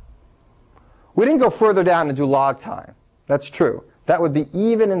 We didn't go further down and do log time. That's true. That would be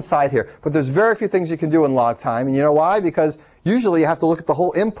even inside here. But there's very few things you can do in log time. And you know why? Because usually you have to look at the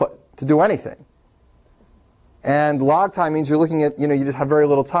whole input to do anything. And log time means you're looking at, you just have very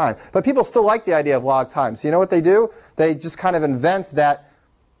little time. But people still like the idea of log time. So you know what they do? They just kind of invent that,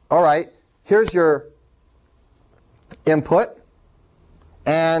 all right, here's your input,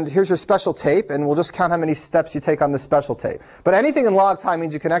 and here's your special tape, and we'll just count how many steps you take on this special tape. But anything in log time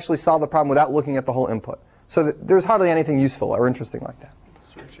means you can actually solve the problem without looking at the whole input. So there's hardly anything useful or interesting like that.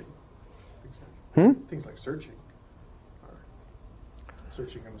 Searching. Things like searching.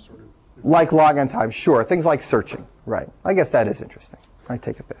 Searching on a sort of... Like log n time, sure. Things like searching, right. I guess that is interesting. I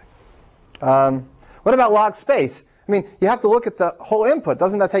take it back. What about log space? I mean, you have to look at the whole input.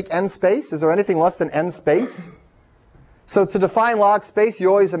 Doesn't that take n space? Is there anything less than n space? So to define log space, you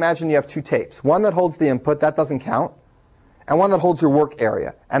always imagine you have two tapes. One that holds the input, that doesn't count, and one that holds your work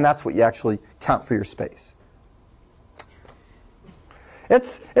area, and that's what you actually count for your space.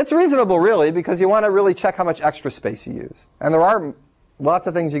 It's reasonable, really, because you want to really check how much extra space you use. And there are lots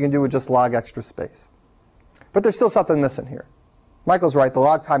of things you can do with just log extra space. But there's still something missing here. Michael's right, the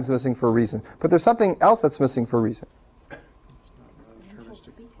log time's missing for a reason. But there's something else that's missing for a reason.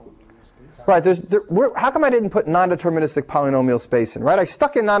 Right, how come I didn't put non-deterministic polynomial space in? Right, I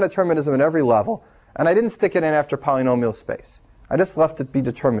stuck in non-determinism at every level, and I didn't stick it in after polynomial space. I just left it be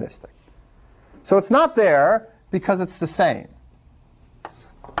deterministic. So it's not there because it's the same.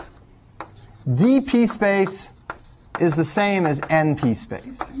 dp space is the same as np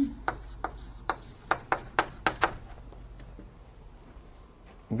space.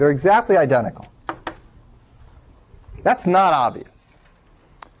 They're exactly identical. That's not obvious.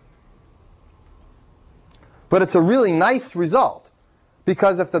 But it's a really nice result.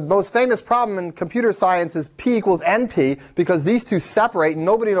 Because if the most famous problem in computer science is p equals np, because these two separate and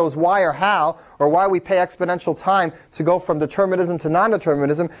nobody knows why or how, or why we pay exponential time to go from determinism to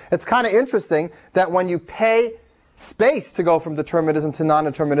non-determinism, it's kind of interesting that when you pay space to go from determinism to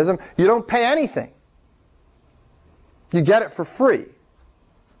non-determinism, you don't pay anything. You get it for free,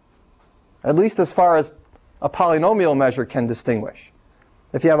 at least as far as a polynomial measure can distinguish.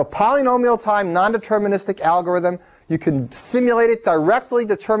 If you have a polynomial time non-deterministic algorithm, you can simulate it directly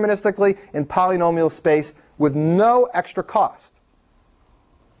deterministically in polynomial space with no extra cost.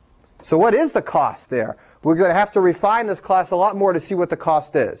 So what is the cost there? We're going to have to refine this class a lot more to see what the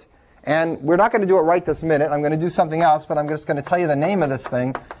cost is. And we're not going to do it right this minute. I'm going to do something else, but I'm just going to tell you the name of this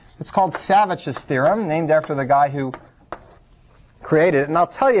thing. It's called Savage's theorem, named after the guy who created it. And I'll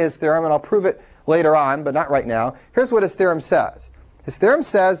tell you his theorem, and I'll prove it later on, but not right now. Here's what his theorem says. His theorem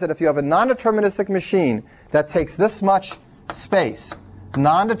says that if you have a non-deterministic machine that takes this much space,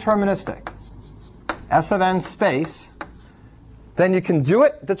 non-deterministic, S of n space, then you can do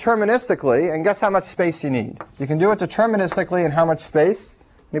it deterministically, and guess how much space you need? You can do it deterministically and how much space?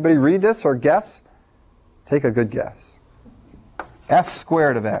 Anybody read this or guess? Take a good guess. S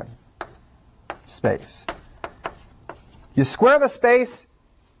squared of n space. You square the space,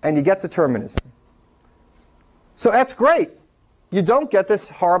 and you get determinism. So that's great. You don't get this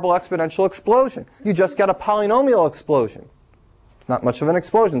horrible exponential explosion. You just get a polynomial explosion. It's not much of an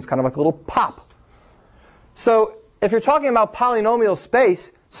explosion. It's kind of like a little pop. So if you're talking about polynomial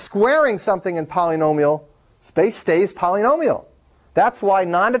space, squaring something in polynomial space stays polynomial. That's why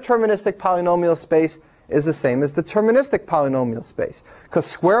non-deterministic polynomial space is the same as deterministic polynomial space. Because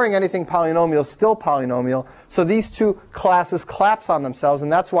squaring anything polynomial is still polynomial. So these two classes collapse on themselves, and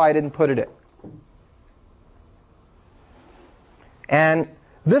that's why I didn't put it in. And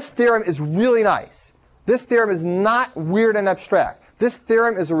this theorem is really nice. This theorem is not weird and abstract. This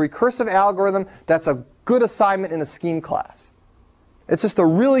theorem is a recursive algorithm that's a good assignment in a scheme class. It's just a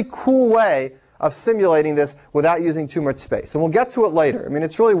really cool way of simulating this without using too much space. And we'll get to it later. I mean,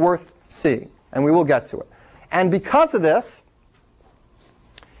 it's really worth seeing, and we will get to it. And because of this,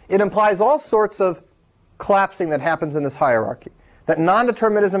 it implies all sorts of collapsing that happens in this hierarchy. That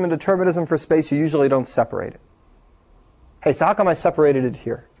non-determinism and determinism for space, you usually don't separate it. Hey, so how come I separated it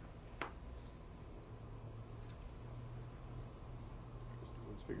here?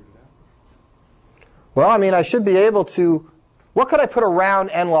 Well, I mean, I should be able to, what could I put around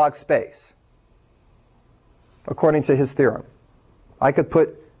n log space? According to his theorem. I could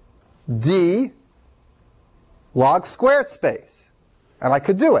put d log squared space. And I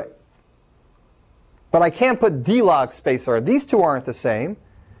could do it. But I can't put d log space there. These two aren't the same.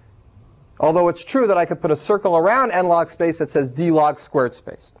 Although it's true that I could put a circle around n log space that says d log squared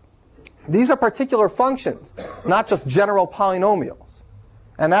space. These are particular functions, not just general polynomials.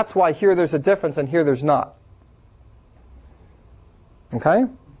 And that's why here there's a difference and here there's not. OK?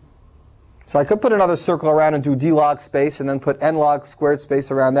 So I could put another circle around and do d log space and then put n log squared space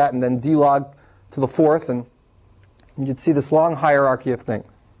around that and then d log to the fourth. And you'd see this long hierarchy of things.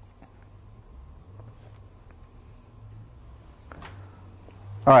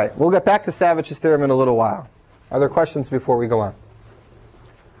 All right, we'll get back to Savage's theorem in a little while. Are there questions before we go on?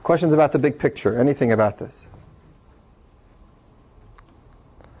 Questions about the big picture? Anything about this?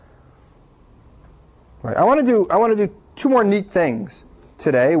 Right. I want to do two more neat things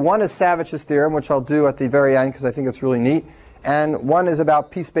today. One is Savage's theorem, which I'll do at the very end because I think it's really neat. And one is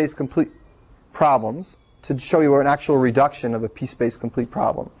about p-space complete problems to show you an actual reduction of a p-space complete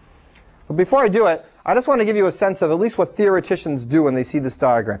problem. But before I do it, I just want to give you a sense of at least what theoreticians do when they see this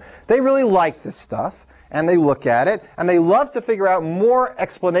diagram. They really like this stuff, and they look at it, and they love to figure out more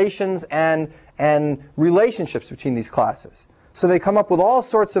explanations and relationships between these classes. So they come up with all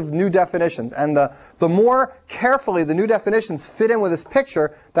sorts of new definitions. And the more carefully the new definitions fit in with this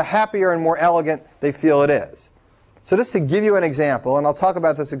picture, the happier and more elegant they feel it is. So just to give you an example, and I'll talk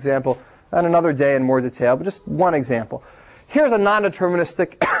about this example on another day in more detail, but just one example. Here's a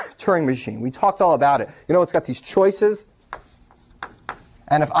non-deterministic Turing machine. We talked all about it. You know, it's got these choices.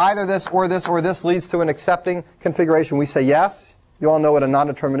 And if either this or this or this leads to an accepting configuration, we say yes. You all know what a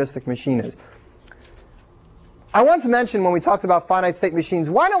non-deterministic machine is. I once mentioned when we talked about finite state machines,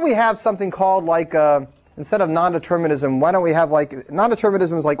 why don't we have something called like, instead of non-determinism, why don't we have like,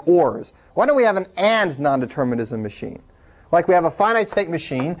 non-determinism is like ORs. Why don't we have an AND non-determinism machine? Like we have a finite state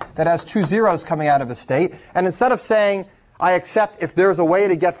machine that has two zeros coming out of a state, and instead of saying, I accept if there's a way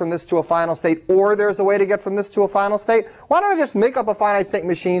to get from this to a final state, or there's a way to get from this to a final state, why don't I just make up a finite state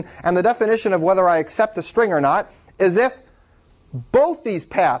machine, and the definition of whether I accept a string or not is if both these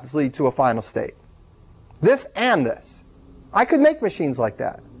paths lead to a final state. This and this. I could make machines like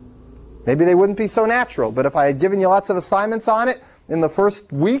that. Maybe they wouldn't be so natural, but if I had given you lots of assignments on it in the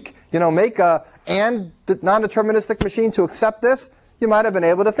first week, you know, make a AND non-deterministic machine to accept this, you might have been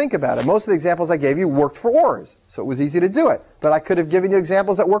able to think about it. Most of the examples I gave you worked for ORs, so it was easy to do it. But I could have given you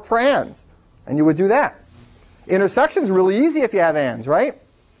examples that work for ANDs, and you would do that. Intersection's really easy if you have ANDs, right?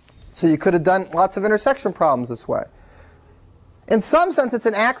 So you could have done lots of intersection problems this way. In some sense, it's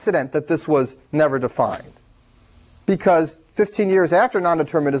an accident that this was never defined, because 15 years after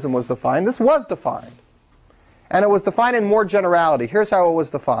non-determinism was defined, this was defined. And it was defined in more generality. Here's how it was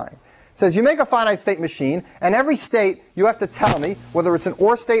defined. It says you make a finite state machine, and every state you have to tell me whether it's an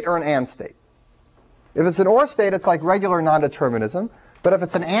OR state or an AND state. If it's an OR state, it's like regular non-determinism. But if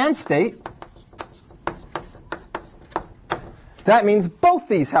it's an AND state, that means both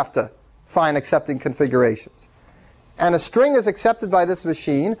these have to find accepting configurations. And a string is accepted by this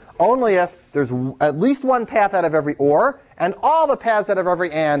machine only if there's at least one path out of every OR, and all the paths out of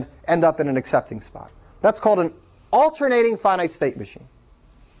every AND end up in an accepting spot. That's called an alternating finite state machine.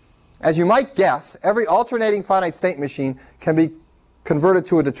 As you might guess, every alternating finite state machine can be converted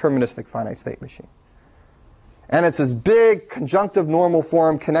to a deterministic finite state machine. And it's this big conjunctive normal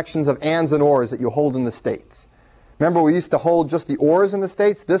form connections of ANDs and ORs that you hold in the states. Remember, we used to hold just the ORs in the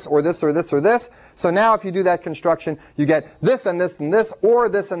states, this or this or this or this. So now if you do that construction, you get this and this and this, or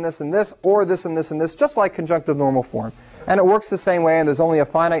this and this and this, or this and this and this, just like conjunctive normal form. And it works the same way, and there's only a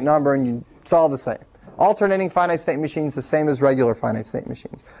finite number, and it's all the same. Alternating finite state machines the same as regular finite state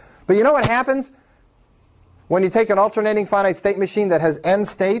machines. But you know what happens when you take an alternating finite state machine that has n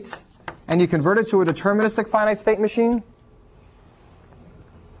states and you convert it to a deterministic finite state machine?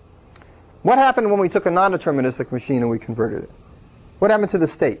 What happened when we took a non-deterministic machine and we converted it? What happened to the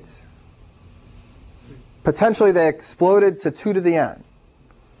states? Potentially they exploded to 2 to the n.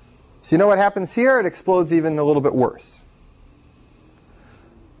 So you know what happens here? It explodes even a little bit worse.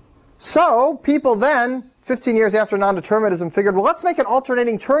 So people then, 15 years after non-determinism, figured, well, let's make an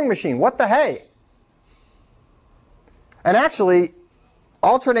alternating Turing machine. What the hey? And actually,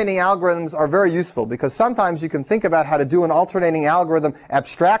 alternating algorithms are very useful, because sometimes you can think about how to do an alternating algorithm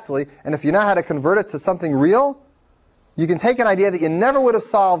abstractly, and if you know how to convert it to something real, you can take an idea that you never would have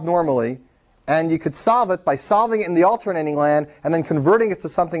solved normally, and you could solve it by solving it in the alternating land and then converting it to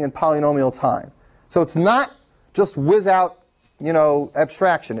something in polynomial time. So it's not just whiz out,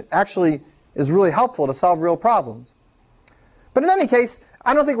 abstraction. It actually is really helpful to solve real problems. But in any case,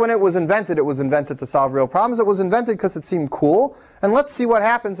 I don't think when it was invented to solve real problems. It was invented because it seemed cool. And let's see what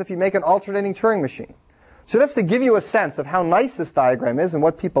happens if you make an alternating Turing machine. So just to give you a sense of how nice this diagram is and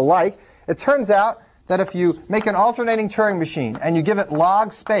what people like, it turns out that if you make an alternating Turing machine and you give it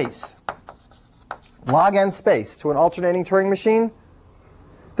log space, log n space to an alternating Turing machine,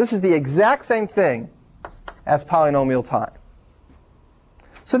 this is the exact same thing as polynomial time.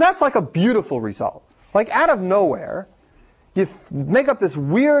 So that's like a beautiful result. Like out of nowhere, you make up this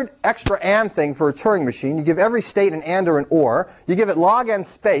weird extra AND thing for a Turing machine. You give every state an AND or an OR. You give it log n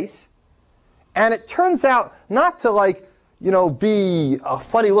space. And it turns out not to be a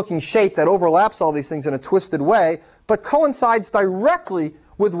funny looking shape that overlaps all these things in a twisted way, but coincides directly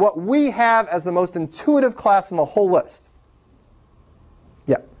with what we have as the most intuitive class in the whole list.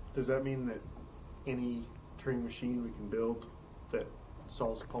 Yeah? Does that mean that any Turing machine we can build that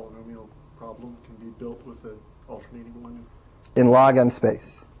solves a polynomial problem can be built with an alternating one? In log n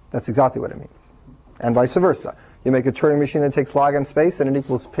space. That's exactly what it means. And vice versa. You make a Turing machine that takes log n space and it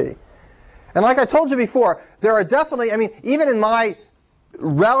equals p. And like I told you before, there are definitely, even in my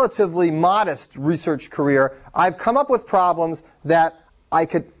relatively modest research career, I've come up with problems that I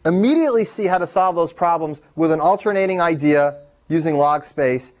could immediately see how to solve those problems with an alternating idea using log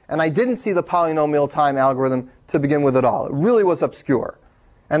space, and I didn't see the polynomial time algorithm to begin with at all. It really was obscure.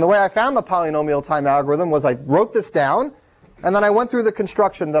 And the way I found the polynomial time algorithm was I wrote this down, and then I went through the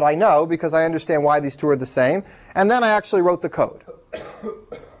construction that I know because I understand why these two are the same, and then I actually wrote the code.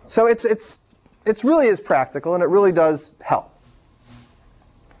 So it really is practical, and it really does help.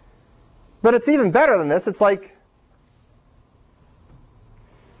 But it's even better than this. It's like,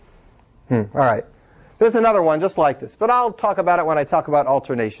 all right. There's another one just like this, but I'll talk about it when I talk about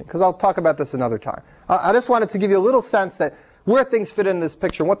alternation, because I'll talk about this another time. I just wanted to give you a little sense that where things fit in this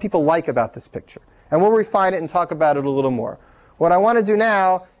picture and what people like about this picture. And we'll refine it and talk about it a little more. What I want to do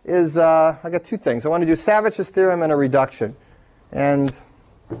now is, I got two things. I want to do Savage's theorem and a reduction. And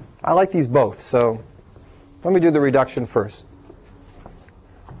I like these both, so let me do the reduction first.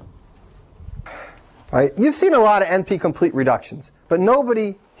 All right, you've seen a lot of NP-complete reductions, but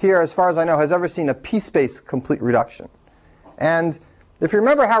nobody here, as far as I know, has ever seen a p-space complete reduction. And if you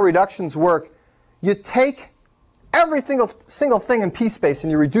remember how reductions work, you take every single thing in p-space and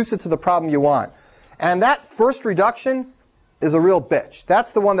you reduce it to the problem you want. And that first reduction is a real bitch.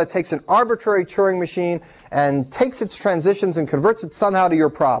 That's the one that takes an arbitrary Turing machine and takes its transitions and converts it somehow to your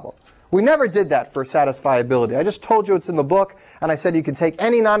problem. We never did that for satisfiability. I just told you it's in the book, and I said you can take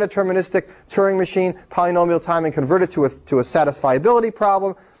any non-deterministic Turing machine, polynomial time, and convert it to a satisfiability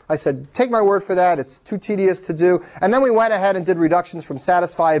problem. I said, take my word for that. It's too tedious to do. And then we went ahead and did reductions from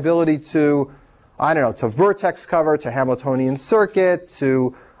satisfiability to, I don't know, to vertex cover, to Hamiltonian circuit,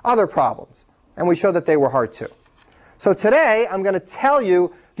 to other problems. And we showed that they were hard too. So today, I'm going to tell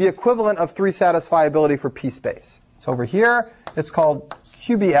you the equivalent of 3 satisfiability for p-space. It's over here. It's called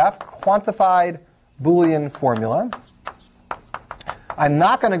QBF, Quantified Boolean Formula. I'm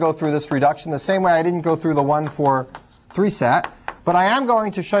not going to go through this reduction the same way I didn't go through the one for 3-sat, but I am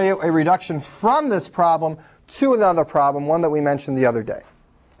going to show you a reduction from this problem to another problem, one that we mentioned the other day.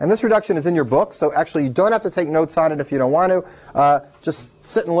 And this reduction is in your book, so actually you don't have to take notes on it if you don't want to. Just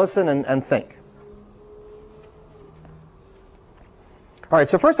sit and listen and think. All right,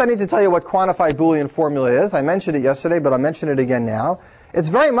 so first I need to tell you what quantified Boolean formula is. I mentioned it yesterday, but I'll mention it again now. It's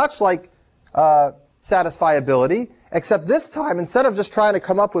very much like satisfiability, except this time, instead of just trying to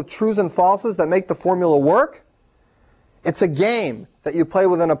come up with trues and falses that make the formula work, it's a game that you play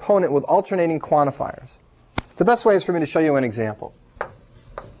with an opponent with alternating quantifiers. The best way is for me to show you an example.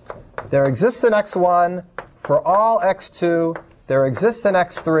 There exists an x1 for all x2. There exists an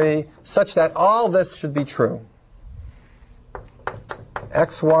x3 such that all this should be true.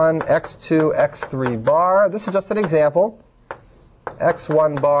 x1, x2, x3 bar. This is just an example.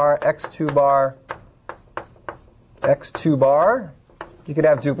 x1 bar, x2 bar, x2 bar. You could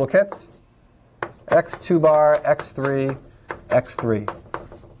have duplicates. x2 bar, x3, x3.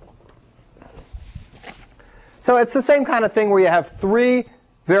 So it's the same kind of thing where you have 3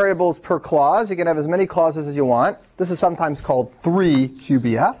 variables per clause. You can have as many clauses as you want. This is sometimes called 3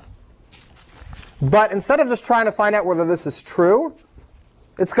 QBF. But instead of just trying to find out whether this is true,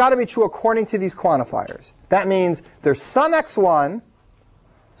 it's got to be true according to these quantifiers. That means there's some x1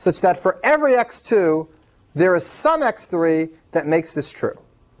 such that for every x2, there is some x3 that makes this true.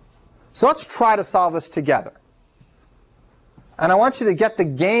 So let's try to solve this together. And I want you to get the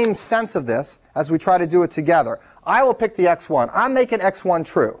game sense of this as we try to do it together. I will pick the x1. I'm making x1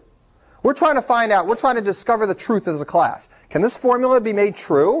 true. We're trying to find out, we're trying to discover the truth as a class. Can this formula be made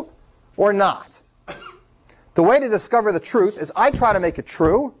true or not? The way to discover the truth is I try to make it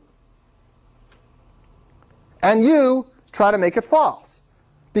true, and you try to make it false.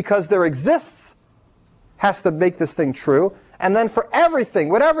 Because there exists has to make this thing true. And then for everything,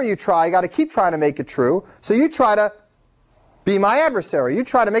 whatever you try, you got to keep trying to make it true. So you try to be my adversary. You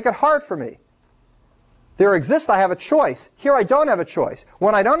try to make it hard for me. There exists, I have a choice. Here I don't have a choice.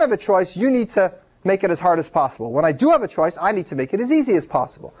 When I don't have a choice, you need to make it as hard as possible. When I do have a choice, I need to make it as easy as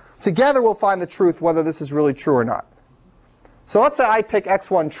possible. Together we'll find the truth whether this is really true or not. So let's say I pick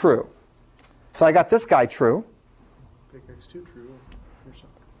x1 true. So I got this guy true. Pick x2 true. Or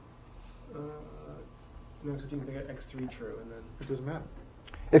something. No, so you can pick x3 true, and then It doesn't matter.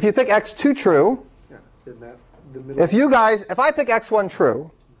 If you pick x2 true, Yeah. Isn't that the middle? if I pick x1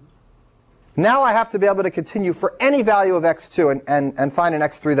 true, now I have to be able to continue for any value of x2 and find an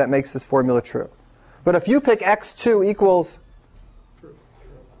x3 that makes this formula true. But if you pick x2 equals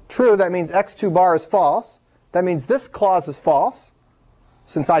true, that means x2 bar is false. That means this clause is false.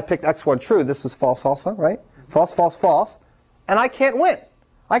 Since I picked x1 true, this is false also, right? False, false, false. And I can't win.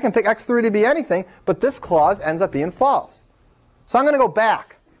 I can pick x3 to be anything, but this clause ends up being false. So I'm going to go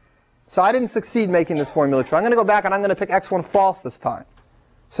back. So I didn't succeed making this formula true. I'm going to go back and I'm going to pick x1 false this time.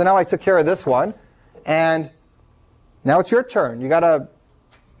 So now I took care of this one. And now it's your turn. You got to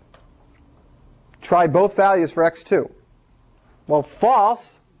try both values for x2. Well,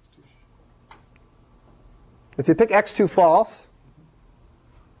 false. If you pick x2 false,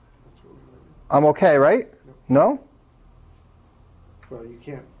 I'm OK, right? No? Well, you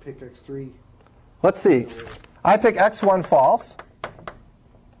can't pick x3. Let's see. I pick x1 false.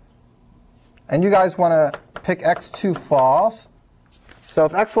 And you guys want to pick x2 false. So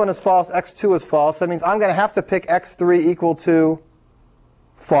if x1 is false, x2 is false. That means I'm going to have to pick x3 equal to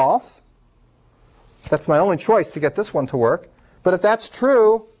false. That's my only choice to get this one to work. But if that's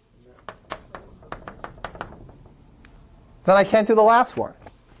true, then I can't do the last one.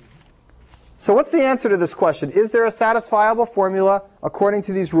 So what's the answer to this question? Is there a satisfiable formula according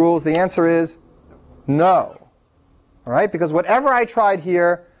to these rules? The answer is no. All right? Because whatever I tried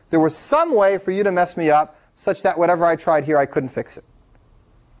here, there was some way for you to mess me up such that whatever I tried here, I couldn't fix it.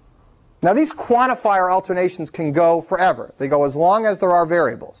 Now these quantifier alternations can go forever. They go as long as there are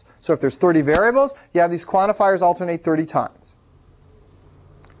variables. So if there's 30 variables, you have these quantifiers alternate 30 times.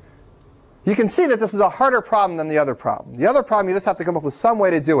 You can see that this is a harder problem than the other problem. The other problem, you just have to come up with some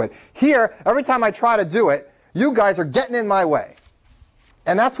way to do it. Here, every time I try to do it, you guys are getting in my way.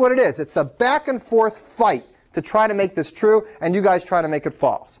 And that's what it is. It's a back and forth fight to try to make this true, and you guys try to make it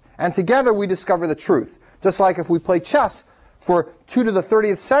false. And together we discover the truth. Just like if we play chess for 2 to the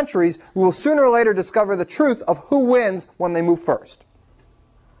 30th centuries, we will sooner or later discover the truth of who wins when they move first.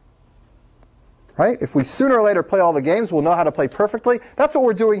 Right? If we sooner or later play all the games, we'll know how to play perfectly. That's what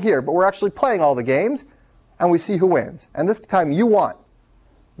we're doing here, but we're actually playing all the games, and we see who wins. And this time you won.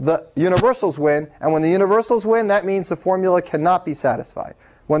 The universals win, and when the universals win, that means the formula cannot be satisfied.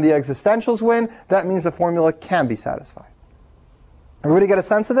 When the existentials win, that means the formula can be satisfied. Everybody get a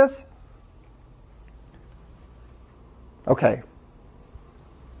sense of this? Okay.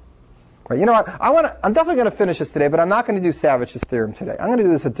 Right, you know what? I'm definitely going to finish this today, but I'm not going to do Savage's theorem today. I'm going to do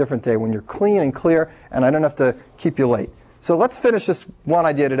this a different day when you're clean and clear, and I don't have to keep you late. So let's finish this one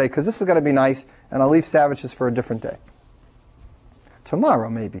idea today, because this is going to be nice, and I'll leave Savage's for a different day. Tomorrow,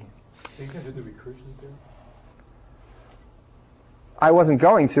 maybe. Are you going to do the recursion theorem? I wasn't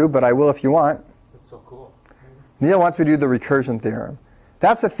going to, but I will if you want. That's so cool. Neil wants me to do the recursion theorem.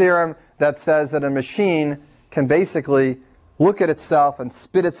 That's a theorem that says that a machine can basically look at itself and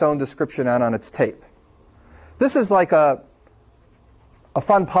spit its own description out on its tape. This is like a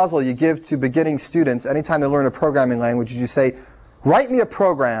fun puzzle you give to beginning students anytime they learn a programming language. You say, write me a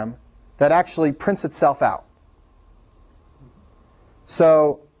program that actually prints itself out.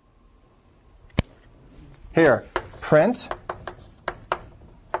 So here, print.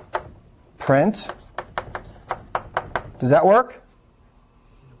 Does that work?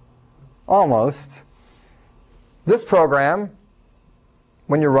 Almost. This program,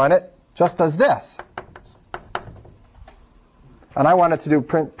 when you run it, just does this. And I want it to do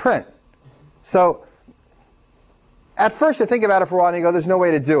print. So at first you think about it for a while and you go, there's no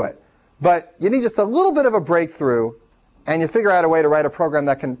way to do it. But you need just a little bit of a breakthrough, and you figure out a way to write a program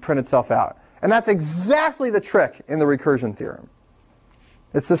that can print itself out. And that's exactly the trick in the recursion theorem.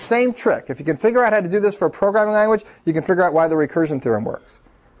 It's the same trick. If you can figure out how to do this for a programming language, you can figure out why the recursion theorem works.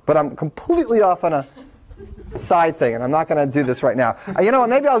 But I'm completely off on a side thing, and I'm not going to do this right now. You know what?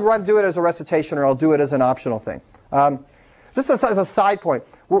 Maybe I'll do it as a recitation, or I'll do it as an optional thing. This is as a side point.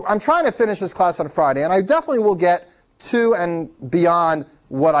 I'm trying to finish this class on Friday, and I definitely will get to and beyond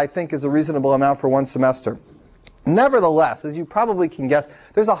what I think is a reasonable amount for one semester. Nevertheless, as you probably can guess,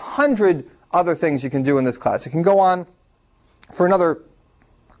 there's 100 other things you can do in this class. You can go on for another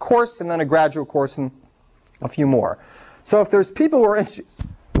course, and then a graduate course, and a few more. So if there's people who are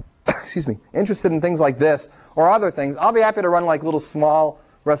interested in things like this or other things, I'll be happy to run like little small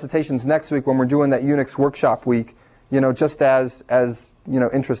recitations next week when we're doing that Unix workshop week, just as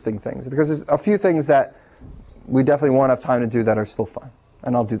interesting things. Because there's a few things that we definitely won't have time to do that are still fun,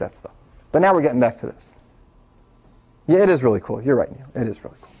 and I'll do that stuff. But now we're getting back to this. Yeah, it is really cool. You're right, Neil. It is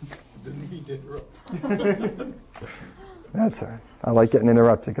really cool. Didn't he interrupt? That's all right. I like getting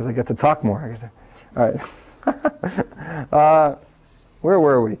interrupted because I get to talk more. All right. Where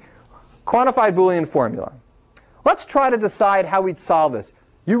were we? Quantified Boolean formula. Let's try to decide how we'd solve this.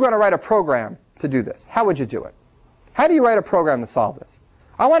 You're going to write a program to do this. How would you do it? How do you write a program to solve this?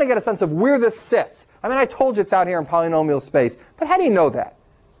 I want to get a sense of where this sits. I mean, I told you it's out here in polynomial space, but how do you know that?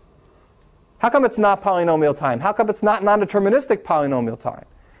 How come it's not polynomial time? How come it's not non-deterministic polynomial time?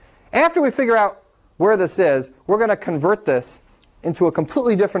 After we figure out where this is, we're going to convert this into a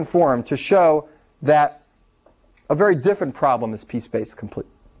completely different form to show that a very different problem is p-space complete.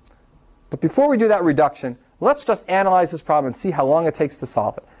 But before we do that reduction, let's just analyze this problem and see how long it takes to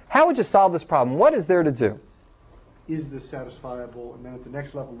solve it. How would you solve this problem? What is there to do? Is this satisfiable? And then at the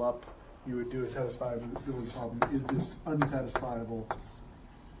next level up, you would do a satisfiability problem. Is this unsatisfiable?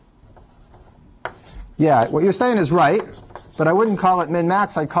 Yeah, what you're saying is right, but I wouldn't call it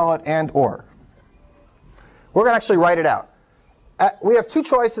min-max. I'd call it and/or. We're going to actually write it out. We have two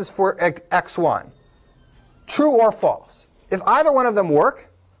choices for x1, true or false. If either one of them work,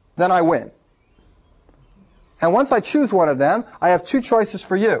 then I win. And once I choose one of them, I have two choices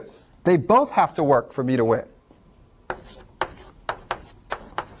for you. They both have to work for me to win.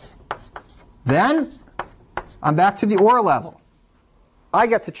 Then I'm back to the or level. I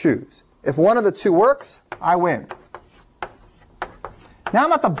get to choose. If one of the two works, I win. Now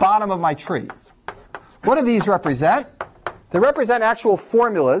I'm at the bottom of my tree. What do these represent? They represent actual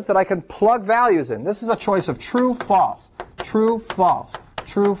formulas that I can plug values in. This is a choice of true, false, true, false,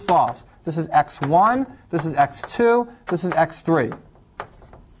 true, false. This is x1, this is x2, this is x3.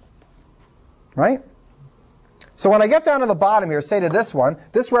 Right? So when I get down to the bottom here, say to this one,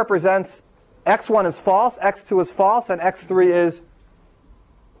 this represents x1 is false, x2 is false, and x3 is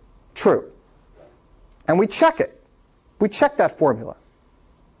true. and we check it. We check that formula.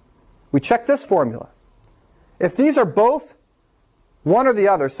 We check this formula. If these are both one or the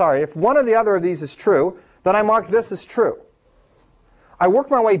other, if one or the other of these is true, then I mark this as true. I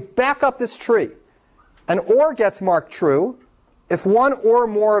work my way back up this tree. An OR gets marked true if one or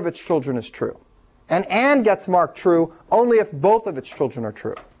more of its children is true. An AND gets marked true only if both of its children are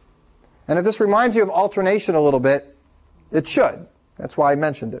true. And if this reminds you of alternation a little bit, it should. That's why I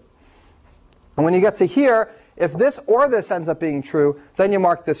mentioned it. And when you get to here, if this or this ends up being true, then you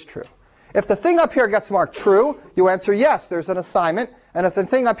mark this true. If the thing up here gets marked true, you answer yes, there's an assignment. And if the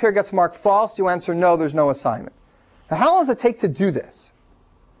thing up here gets marked false, you answer no, there's no assignment. Now, how long does it take to do this?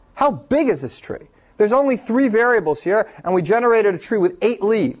 How big is this tree? There's only 3 variables here, and we generated a tree with 8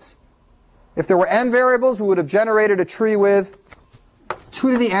 leaves. If there were n variables, we would have generated a tree with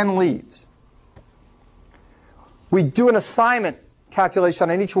 2 to the n leaves. We do an assignment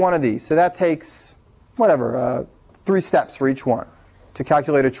calculation on each one of these. So that takes, 3 steps for each one to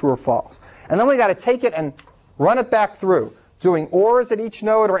calculate a true or false. And then we got to take it and run it back through, doing ORs at each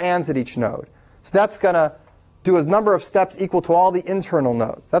node or ANDs at each node. So that's going to do a number of steps equal to all the internal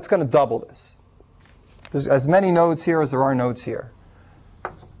nodes. That's going to double this. There's as many nodes here as there are nodes here.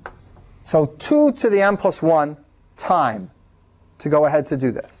 So 2 to the n plus 1 time to go ahead to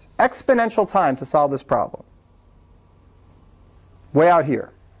do this. Exponential time to solve this problem. Way out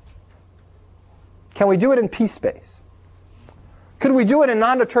here. Can we do it in p-space? Could we do it in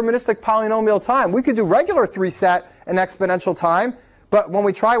non-deterministic polynomial time? We could do regular 3-sat in exponential time, but when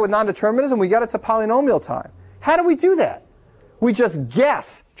we try with non-determinism, we get it to polynomial time. How do we do that? We just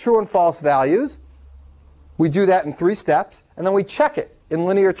guess true and false values. We do that in 3 steps, and then we check it in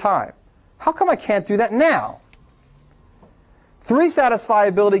linear time. How come I can't do that now? 3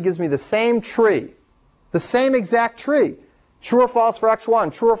 satisfiability gives me the same tree, the same exact tree. True or false for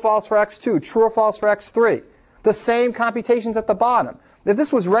x1, true or false for x2, true or false for x3. The same computations at the bottom. If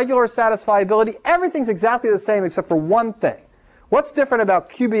this was regular satisfiability, everything's exactly the same except for one thing. What's different about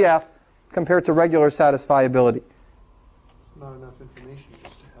QBF compared to regular satisfiability? It's not enough information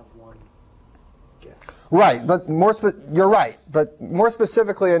just to have one guess. Right, but you're right. But more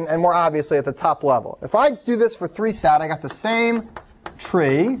specifically and more obviously at the top level. If I do this for 3-sat, I got the same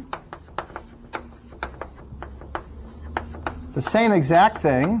tree, the same exact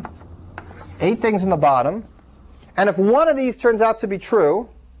thing, 8 things in the bottom. And if one of these turns out to be true,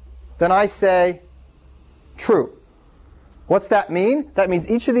 then I say true. What's that mean? That means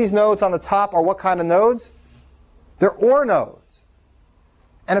each of these nodes on the top are what kind of nodes? They're OR nodes.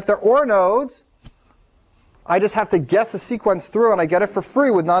 And if they're OR nodes, I just have to guess a sequence through, and I get it for free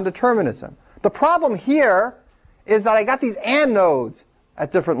with non-determinism. The problem here is that I got these AND nodes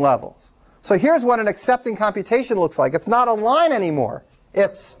at different levels. So here's what an accepting computation looks like. It's not a line anymore.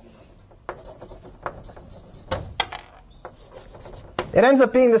 It ends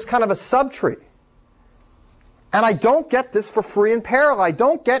up being this kind of a subtree. And I don't get this for free in parallel. I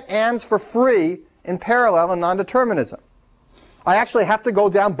don't get ANDs for free in parallel in non-determinism. I actually have to go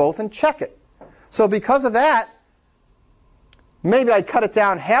down both and check it. So because of that, maybe I cut it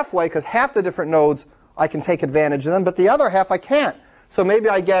down halfway, because half the different nodes I can take advantage of them, but the other half I can't. So maybe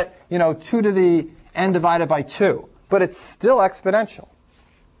I get 2 to the n divided by 2. But it's still exponential.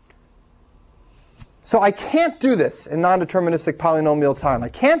 So I can't do this in non-deterministic polynomial time. I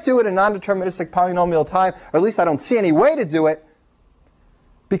can't do it in non-deterministic polynomial time, or at least I don't see any way to do it,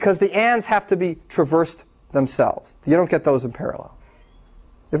 because the ANDs have to be traversed themselves. You don't get those in parallel.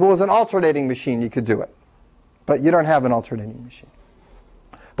 If it was an alternating machine, you could do it. But you don't have an alternating machine.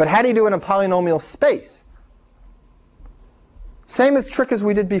 But how do you do it in polynomial space? Same as trick as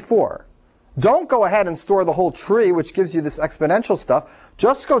we did before. Don't go ahead and store the whole tree, which gives you this exponential stuff.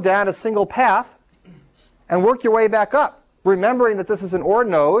 Just go down a single path and work your way back up, remembering that this is an OR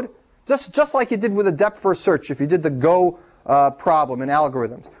node, just like you did with a depth first search if you did the Go problem in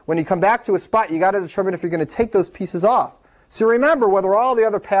algorithms. When you come back to a spot, you got to determine if you're going to take those pieces off. So remember whether all the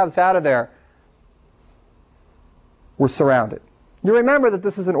other paths out of there were surrounded. You remember that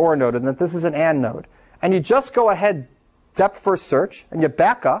this is an OR node and that this is an AND node. And you just go ahead, depth first search, and you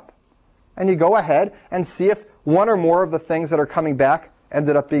back up, and you go ahead and see if one or more of the things that are coming back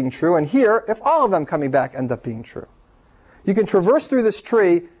ended up being true, and here, if all of them coming back end up being true. You can traverse through this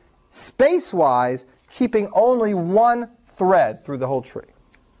tree space-wise, keeping only one thread through the whole tree.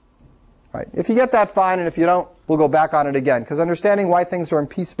 Right? If you get that, fine, and if you don't, we'll go back on it again, because understanding why things are in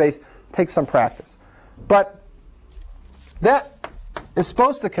p-space takes some practice. But that is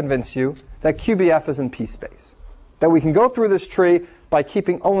supposed to convince you that QBF is in p-space, that we can go through this tree by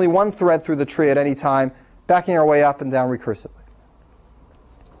keeping only one thread through the tree at any time, backing our way up and down recursively.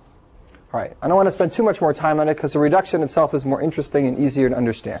 All right, I don't want to spend too much more time on it because the reduction itself is more interesting and easier to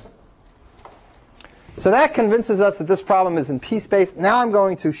understand. So that convinces us that this problem is in p-space. Now I'm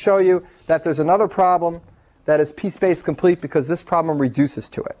going to show you that there's another problem that is p-space complete because this problem reduces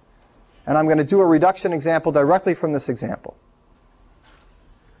to it. And I'm going to do a reduction example directly from this example.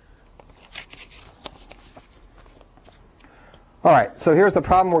 All right, so here's the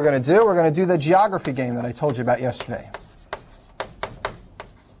problem we're going to do. We're going to do the geography game that I told you about yesterday.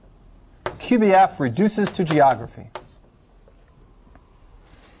 QBF reduces to geography.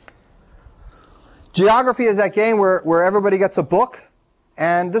 Geography is that game where everybody gets a book.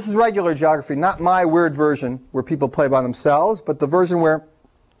 And this is regular geography, not my weird version where people play by themselves, but the version where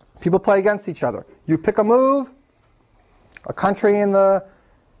people play against each other. You pick a move, a country in the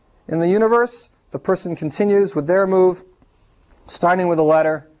universe. The person continues with their move, starting with a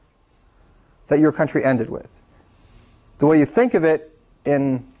letter that your country ended with. The way you think of it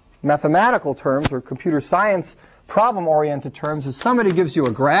in mathematical terms or computer science problem-oriented terms is somebody gives you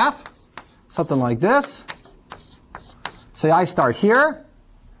a graph, something like this. Say I start here,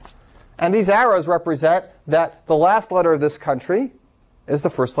 and these arrows represent that the last letter of this country is the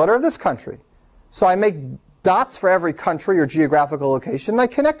first letter of this country. So I make dots for every country or geographical location, and I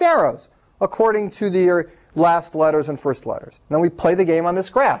connect arrows according to the last letters and first letters. And then we play the game on this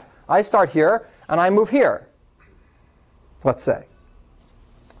graph. I start here, and I move here, let's say.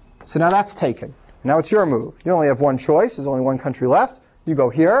 So now that's taken. Now it's your move. You only have one choice. There's only one country left. You go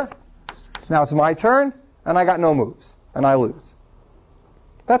here. Now it's my turn, and I got no moves, and I lose.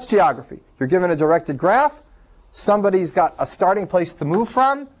 That's geography. You're given a directed graph. Somebody's got a starting place to move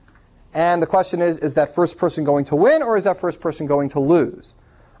from. And the question is that first person going to win, or is that first person going to lose?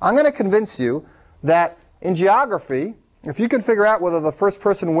 I'm going to convince you that in geography, if you can figure out whether the first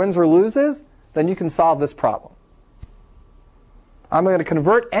person wins or loses, then you can solve this problem. I'm going to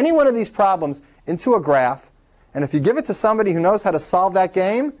convert any one of these problems into a graph. And if you give it to somebody who knows how to solve that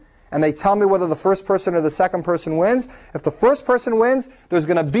game, and they tell me whether the first person or the second person wins, if the first person wins, there's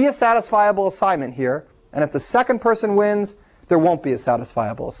going to be a satisfiable assignment here. And if the second person wins, there won't be a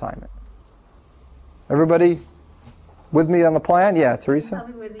satisfiable assignment. Everybody with me on the plan? Yeah, Teresa? Tell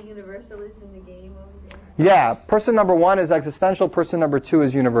me where the universal is in the game over there. Yeah, person number 1 is existential, person number 2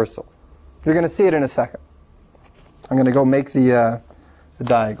 is universal. You're going to see it in a second. I'm going to go make the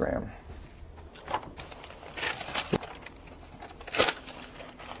diagram.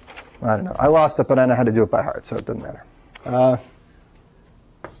 I don't know. I lost it, but I know how to do it by heart, so it doesn't matter.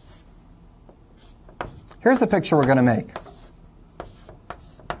 Here's the picture we're going to make.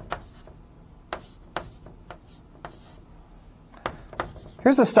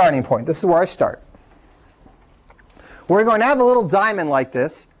 Here's the starting point. This is where I start. We're going to have a little diamond like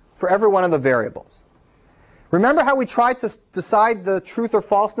this for every one of the variables. Remember how we tried to decide the truth or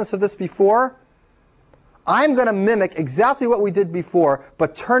falseness of this before? I'm going to mimic exactly what we did before,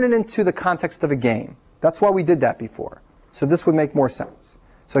 but turn it into the context of a game. That's why we did that before. So this would make more sense.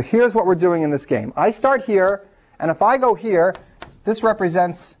 So here's what we're doing in this game. I start here, and if I go here, this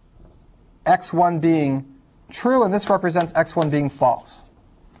represents x1 being true, and this represents x1 being false.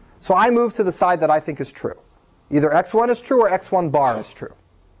 So I move to the side that I think is true. Either x1 is true or x1 bar is true.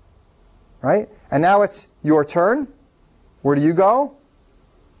 Right? And now it's your turn. Where do you go?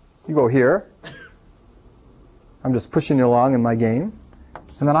 You go here. I'm just pushing you along in my game.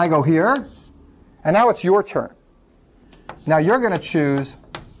 And then I go here. And now it's your turn. Now you're going to choose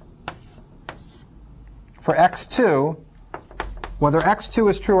for x2 whether x2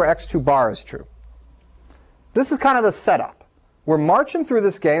 is true or x2 bar is true. This is kind of the setup. We're marching through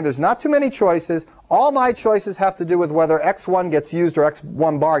this game. There's not too many choices. All my choices have to do with whether x1 gets used or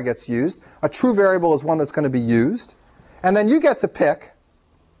x1 bar gets used. A true variable is one that's going to be used. And then you get to pick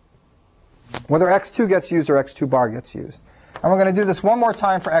whether x2 gets used or x2 bar gets used. And we're going to do this one more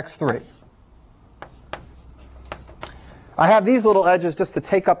time for x3. I have these little edges just to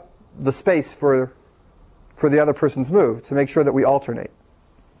take up the space for the other person's move, to make sure that we alternate.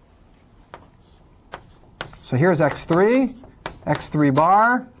 So here's x3, x3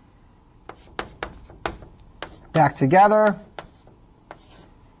 bar, back together.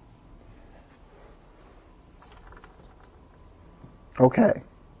 OK.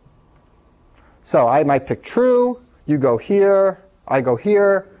 So I might pick true. You go here. I go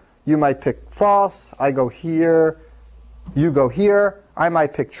here. You might pick false. I go here. You go here. I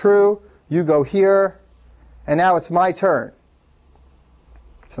might pick true. You go here. And now it's my turn.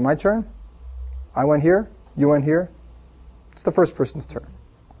 Is it my turn? I went here. You went here. It's the first person's turn.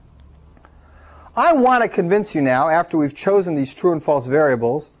 I want to convince you now, after we've chosen these true and false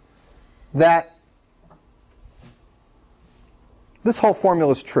variables, that this whole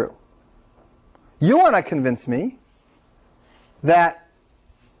formula is true. You want to convince me that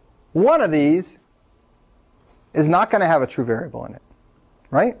one of these is not going to have a true variable in it,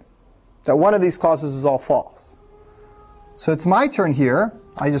 right? That one of these clauses is all false. So it's my turn here.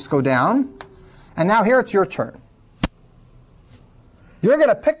 I just go down. And now here it's your turn. You're going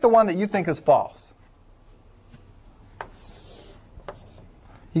to pick the one that you think is false.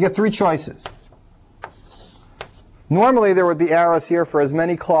 You get 3 choices. Normally there would be arrows here for as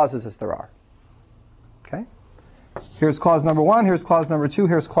many clauses as there are. Okay? Here's clause number 1, here's clause number 2,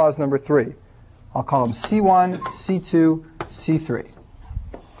 here's clause number 3. I'll call them C1, C2, C3.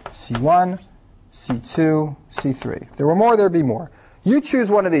 C1, C2, C3. If there were more, there'd be more. You choose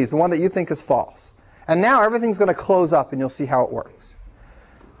one of these, the one that you think is false. And now everything's going to close up and you'll see how it works.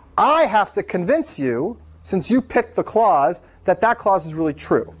 I have to convince you, since you picked the clause, that that clause is really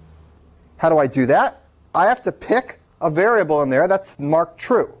true. How do I do that? I have to pick a variable in there that's marked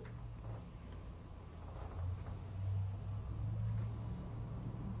true.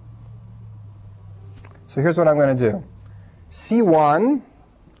 So here's what I'm going to do. C1,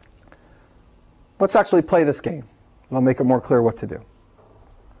 let's actually play this game. I'll make it more clear what to do.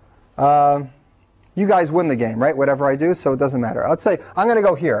 You guys win the game, right? Whatever I do, so it doesn't matter. Let's say I'm going to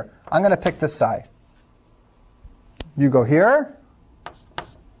go here. I'm going to pick this side. You go here.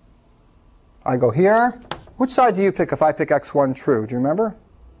 I go here. Which side do you pick if I pick x1 true? Do you remember?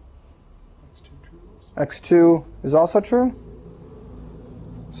 X2 is also true.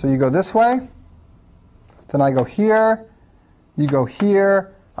 So you go this way. Then I go here. You go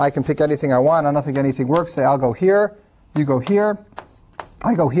here. I can pick anything I want. I don't think anything works. Say I'll go here. You go here.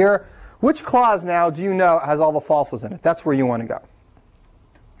 I go here. Which clause now do you know has all the falses in it? That's where you want to go.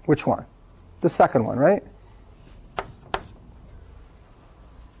 Which one? The second one, right?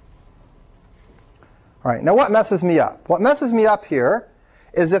 All right, now what messes me up? What messes me up here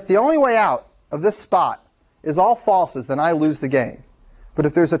is if the only way out of this spot is all falses, then I lose the game. But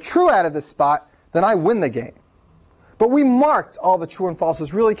if there's a true out of this spot, then I win the game. But we marked all the true and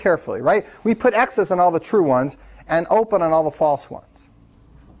falses really carefully, right? We put X's on all the true ones and open on all the false ones.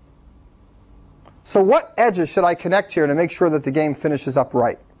 So what edges should I connect here to make sure that the game finishes up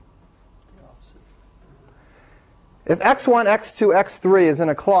right? If x1, x2, x3 is in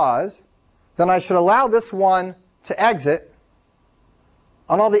a clause, then I should allow this one to exit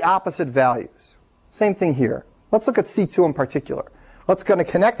on all the opposite values. Same thing here. Let's look at C2 in particular. Let's going to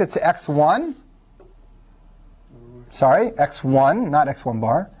connect it to x1. Sorry, x1, not x1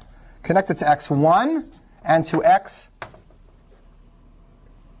 bar. Connect it to x1 and to x2.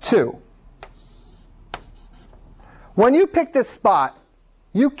 When you picked this spot,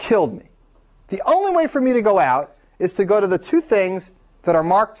 you killed me. The only way for me to go out is to go to the two things that are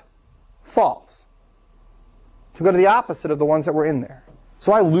marked false. To go to the opposite of the ones that were in there.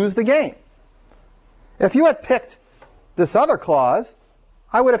 So I lose the game. If you had picked this other clause,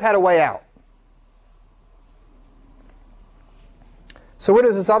 I would have had a way out. So where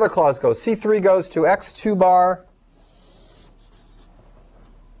does this other clause go? C3 goes to x2 bar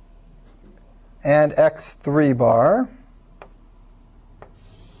and x3 bar.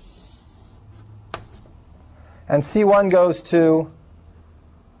 And C1 goes to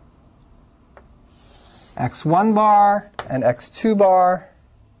x1 bar and x2 bar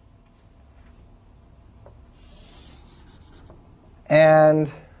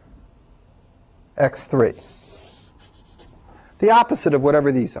and x3. The opposite of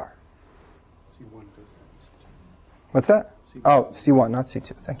whatever these are. What's that? Oh, C1, not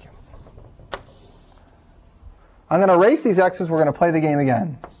C2. Thank you. I'm going to erase these x's. We're going to play the game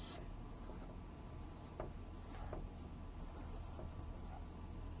again.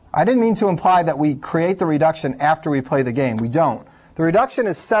 I didn't mean to imply that we create the reduction after we play the game. We don't. The reduction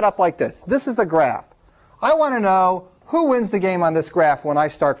is set up like this. This is the graph. I want to know who wins the game on this graph when I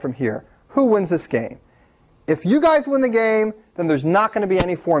start from here. Who wins this game? If you guys win the game, then there's not going to be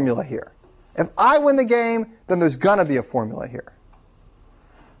any formula here. If I win the game, then there's going to be a formula here.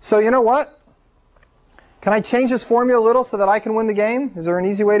 So you know what? Can I change this formula a little so that I can win the game? Is there an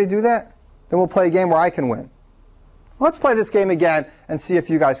easy way to do that? Then we'll play a game where I can win. Let's play this game again and see if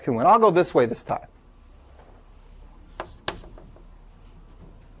you guys can win. I'll go this way this time.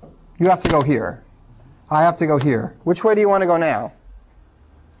 You have to go here. I have to go here. Which way do you want to go now?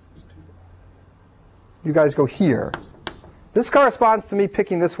 You guys go here. This corresponds to me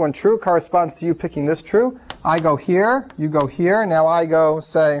picking this one true, corresponds to you picking this true. I go here, you go here. Now I go,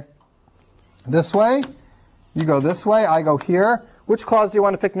 say, this way. You go this way, I go here. Which clause do you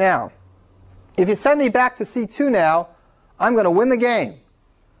want to pick now? If you send me back to C2 now, I'm going to win the game.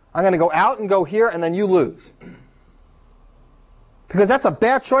 I'm going to go out and go here, and then you lose. Because that's a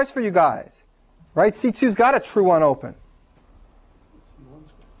bad choice for you guys. right? C2's got a true one open.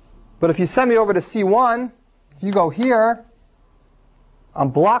 But if you send me over to C1, if you go here, I'm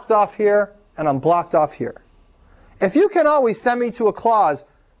blocked off here, and I'm blocked off here. If you can always send me to a clause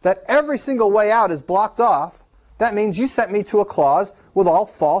that every single way out is blocked off, that means you sent me to a clause with all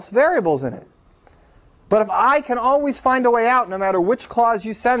false variables in it. But if I can always find a way out, no matter which clause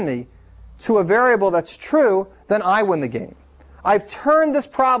you send me, to a variable that's true, then I win the game. I've turned this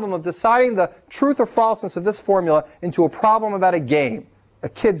problem of deciding the truth or falseness of this formula into a problem about a game, a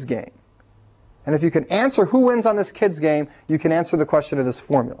kid's game. And if you can answer who wins on this kid's game, you can answer the question of this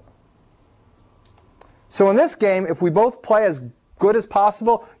formula. So in this game, if we both play as good as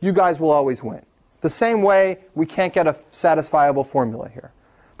possible, you guys will always win. The same way we can't get a satisfiable formula here.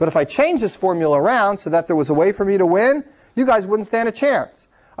 But if I change this formula around so that there was a way for me to win, you guys wouldn't stand a chance.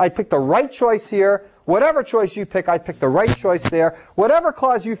 I'd pick the right choice here. Whatever choice you pick, I'd pick the right choice there. Whatever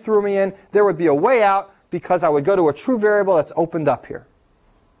clause you threw me in, there would be a way out because I would go to a true variable that's opened up here.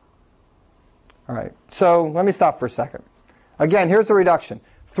 All right, so let me stop for a second. Again, here's the reduction.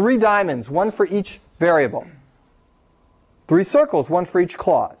 3 diamonds, 1 for each variable. 3 circles, 1 for each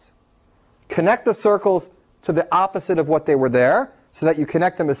clause. Connect the circles to the opposite of what they were there, so that you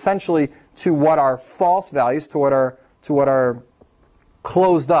connect them essentially to what are false values, to what are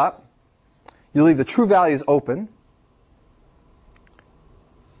closed up. You leave the true values open.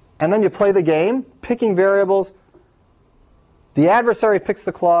 And then you play the game, picking variables. The adversary picks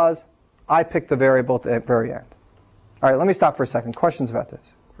the clause. I pick the variable at the very end. All right, let me stop for a second. Questions about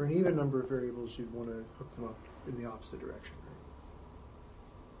this? For an even number of variables, you'd want to hook them up in the opposite direction, right?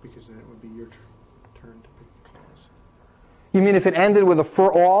 Because then it would be your turn to pick the clause. You mean if it ended with a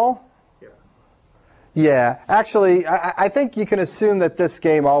for all? Yeah. Yeah. Actually, I think you can assume that this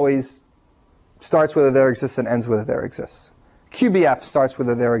game always starts with a there exists and ends with a there exists. QBF starts with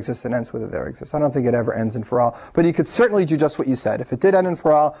a there exists and ends with a there exists. I don't think it ever ends in for all. But you could certainly do just what you said. If it did end in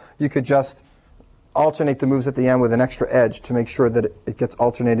for all, you could just alternate the moves at the end with an extra edge to make sure that it gets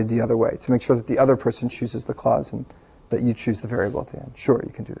alternated the other way, to make sure that the other person chooses the clause and that you choose the variable at the end. Sure,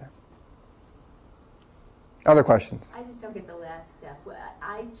 you can do that. Other questions? I just don't get the last step.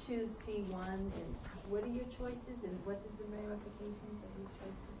 I choose C1, and what are your choices, and what is the ramifications of your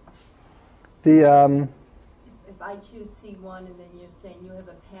choices? If I choose C1, and then you're saying you have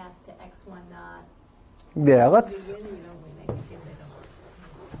a path to X1 not. Yeah, let's. You win or you don't win. I guess I don't.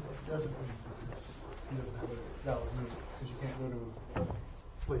 Doesn't mean he doesn't have a valid move because you can't go to a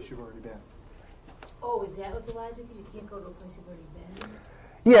place you've already been. Oh, is that what the logic is? You can't go to a place you've already been?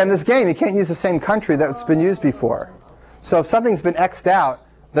 Yeah, in this game, you can't use the same country that's been used before. So if something's been X'd out,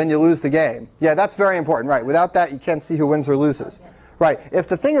 then you lose the game. Yeah, that's very important, right? Without that, you can't see who wins or loses. Okay. Right. If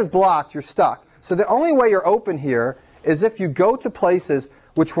the thing is blocked, you're stuck. So the only way you're open here is if you go to places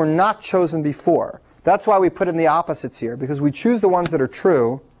which were not chosen before. That's why we put in the opposites here, because we choose the ones that are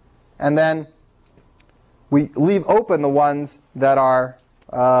true, and then we leave open the ones that are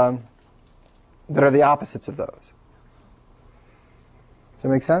the opposites of those. Does that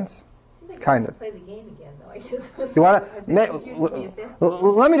make sense? Seems like Kind we of. should play the game again, though. I guess. You want to?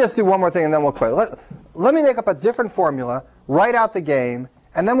 let me just do one more thing and then we'll quit. Let me make up a different formula, write out the game,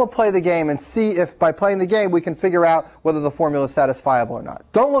 and then we'll play the game and see if by playing the game we can figure out whether the formula is satisfiable or not.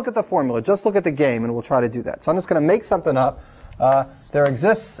 Don't look at the formula, just look at the game, and we'll try to do that. So I'm just going to make something up. There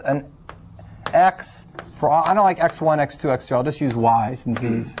exists an x for all, I don't like x1, x2, x3. I'll just use y's and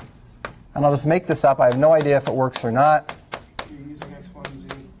z's. And I'll just make this up. I have no idea if it works or not. You're using X1 and Z.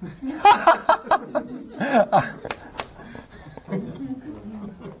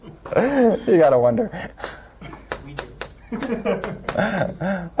 You gotta wonder. We do.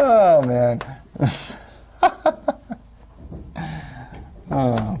 Oh, man.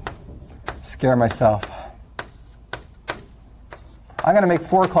 Oh, scare myself. I'm going to make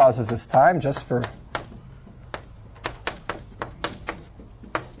 4 clauses this time, just for...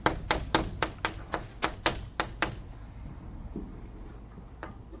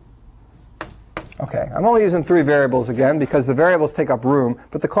 Okay, I'm only using 3 variables again because the variables take up room,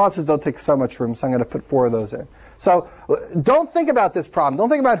 but the clauses don't take so much room, so I'm going to put 4 of those in. So don't think about this problem. Don't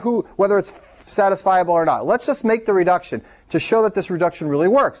think about whether it's satisfiable or not. Let's just make the reduction to show that this reduction really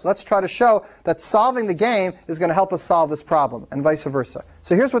works. Let's try to show that solving the game is going to help us solve this problem, and vice versa.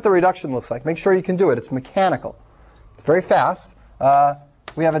 So here's what the reduction looks like. Make sure you can do it. It's mechanical. It's very fast.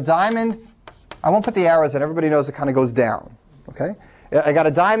 We have a diamond. I won't put the arrows in. Everybody knows it kind of goes down. Okay? I got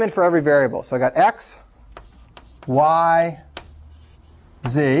a diamond for every variable. So I got x, y,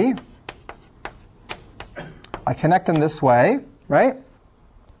 z. I connect them this way, right?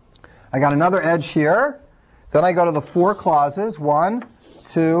 I got another edge here. Then I go to the 4 clauses, 1,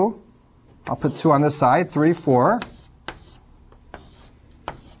 2, I'll put 2 on this side, 3, 4.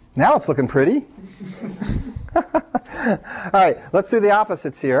 Now it's looking pretty. All right, let's do the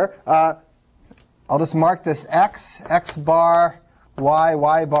opposites here. I'll just mark this x, x bar,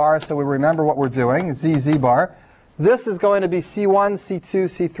 y bar, so we remember what we're doing, z bar. This is going to be C1, C2,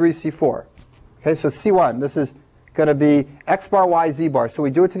 C3, C4. Okay, so C1, this is going to be x bar, y, z bar. So we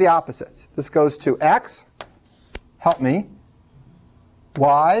do it to the opposites. This goes to x, help me,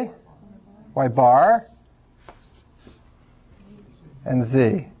 y bar, and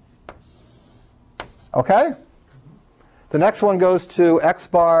z. Okay? The next one goes to x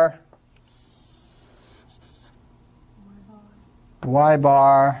bar, y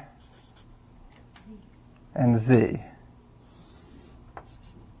bar, and z.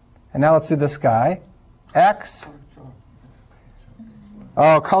 And now let's do this guy. X.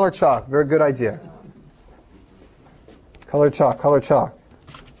 Oh, color chalk. Very good idea. Color chalk, color chalk.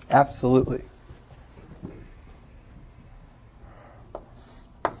 Absolutely.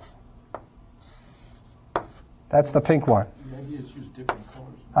 That's the pink one. Maybe it's used different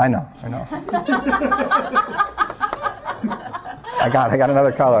colors. I know. I got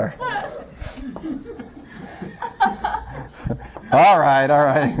another color. All right. All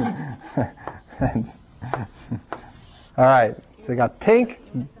right. So we got pink,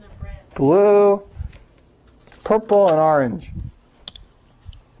 blue, purple, and orange.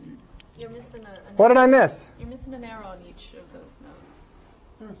 You're missing What did I miss? You're missing an arrow on each of those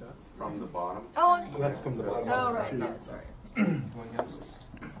nodes. From the bottom. Oh, That's from the bottom. oh right, yeah, sorry.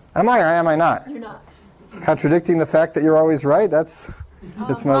 Am I or am I not? You're not. Contradicting the fact that you're always right? That's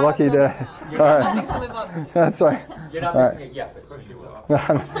my Not lucky up day. now. All right. Nothing to live up to. That's right. You're not All right. missing it yet, but soon you will.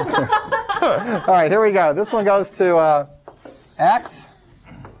 All right, here we go. This one goes to X.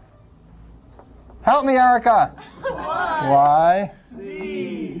 Help me, Erica. Y.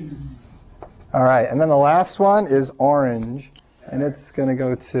 Z. All right, and then the last one is orange, and it's going to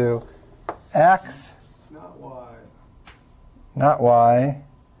go to X. Not Y. Not Y.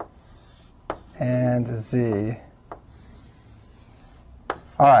 And Z.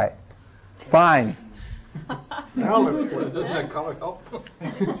 All right, fine. Now let's play. Doesn't that color help?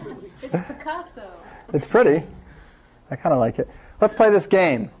 It's Picasso. It's pretty. I kind of like it. Let's play this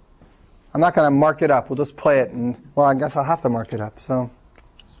game. I'm not going to mark it up. We'll just play it, and well, I guess I'll have to mark it up. So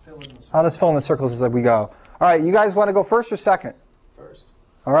I'll just fill in the circles as we go. All right, you guys want to go first or second? First.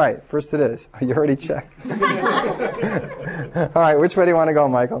 All right, first it is. You already checked. All right, which way do you want to go,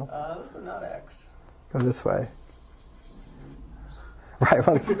 Michael? Let's go not X. Go this way. Right.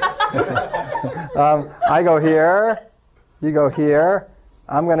 I go here. You go here.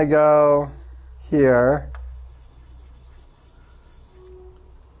 I'm going to go here.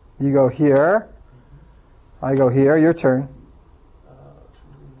 You go here. I go here. Your turn.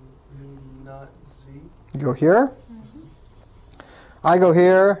 Me not Z. You go here. I go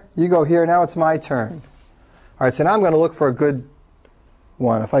here. You go here. Now it's my turn. All right, so now I'm going to look for a good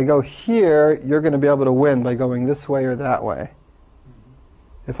one. If I go here, you're going to be able to win by going this way or that way.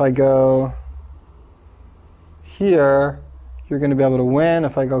 If I go here, you're going to be able to win.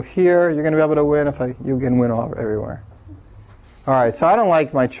 If I go here, you're going to be able to win. You can win everywhere. All right, so I don't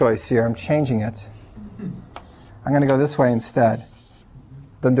like my choice here. I'm changing it. I'm going to go this way instead.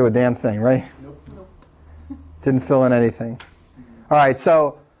 Doesn't do a damn thing, right? Nope. Didn't fill in anything. All right,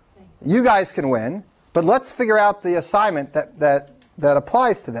 so you guys can win, but let's figure out the assignment that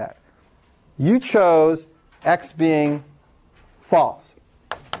applies to that. You chose X being false.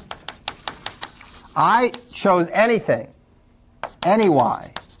 I chose anything, any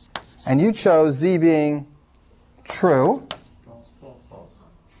Y, and you chose Z being true.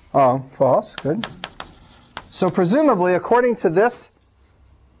 Oh, false, good. So presumably, according to this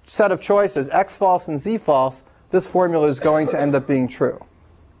set of choices, X false and Z false, this formula is going to end up being true.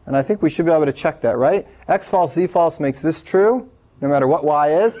 And I think we should be able to check that, right? X false, Z false makes this true, no matter what Y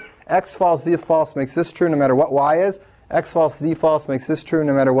is. X false, Z false makes this true, no matter what Y is. X false, Z false makes this true,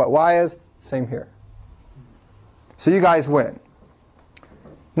 no matter what Y is. Same here. So you guys win.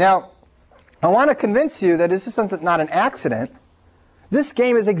 Now, I want to convince you that this is not an accident. This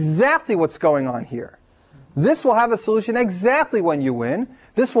game is exactly what's going on here. This will have a solution exactly when you win.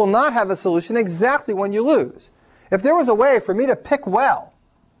 This will not have a solution exactly when you lose. If there was a way for me to pick well,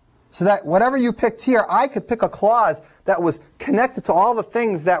 so that whatever you picked here, I could pick a clause that was connected to all the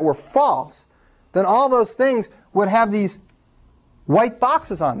things that were false, then all those things would have these white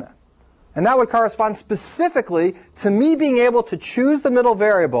boxes on them. And that would correspond specifically to me being able to choose the middle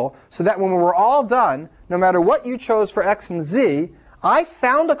variable so that when we were all done, no matter what you chose for X and Z, I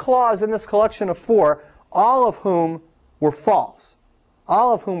found a clause in this collection of 4, all of whom were false.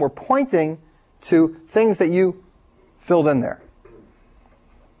 all of whom were pointing to things that you filled in there.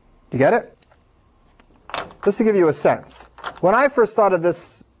 You get it? Just to give you a sense. When I first thought of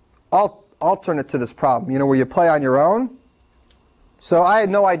this alternate to this problem, where you play on your own, so I had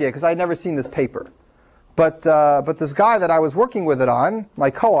no idea because I had never seen this paper. But this guy that I was working with it on, my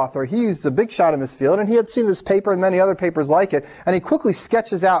co-author, he's a big shot in this field, and he had seen this paper and many other papers like it, and he quickly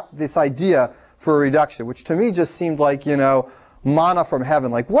sketches out this idea for a reduction, which to me just seemed like, manna from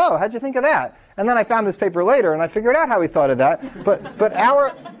heaven. Like, whoa, how'd you think of that? And then I found this paper later, and I figured out how he thought of that. But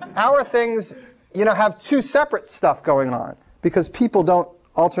our things, have two separate stuff going on, because people don't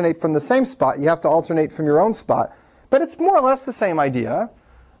alternate from the same spot. You have to alternate from your own spot. But it's more or less the same idea.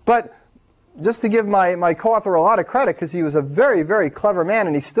 But just to give my co-author a lot of credit, because he was a very, very clever man,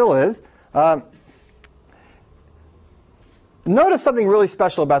 and he still is, notice something really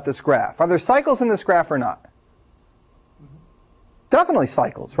special about this graph. Are there cycles in this graph or not? Definitely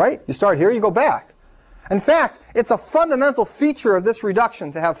cycles, right? You start here, you go back. In fact, it's a fundamental feature of this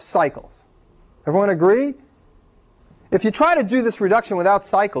reduction to have cycles. Everyone agree? If you try to do this reduction without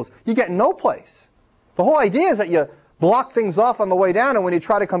cycles, you get no place. The whole idea is that you block things off on the way down, and when you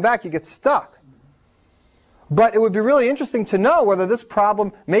try to come back, you get stuck. But it would be really interesting to know whether this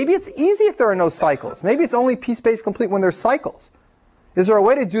problem, maybe it's easy if there are no cycles. Maybe it's only p-space complete when there's cycles. Is there a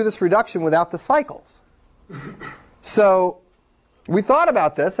way to do this reduction without the cycles? So we thought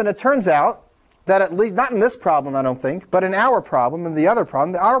about this, and it turns out that at least, not in this problem, I don't think, but in our problem and the other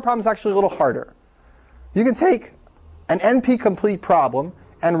problem, our problem is actually a little harder. You can take an NP-complete problem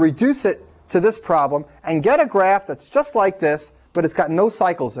and reduce it to this problem and get a graph that's just like this, but it's got no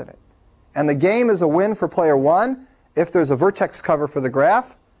cycles in it. And the game is a win for player 1 if there's a vertex cover for the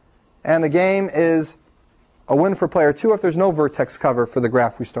graph, and the game is a win for player 2 if there's no vertex cover for the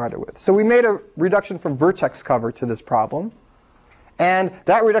graph we started with. So we made a reduction from vertex cover to this problem, and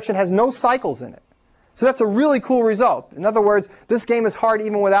that reduction has no cycles in it. So that's a really cool result. In other words, this game is hard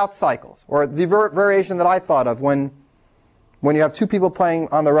even without cycles, or the variation that I thought of when you have two people playing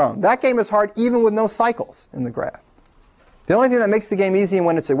on their own. That game is hard even with no cycles in the graph. The only thing that makes the game easy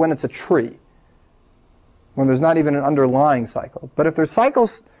is when it's a tree, when there's not even an underlying cycle. But if there's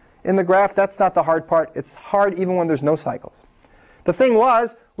cycles in the graph, that's not the hard part. It's hard even when there's no cycles. The thing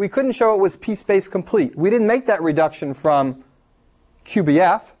was, we couldn't show it was p-space complete. We didn't make that reduction from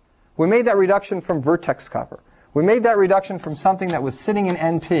QBF. We made that reduction from vertex cover. We made that reduction from something that was sitting in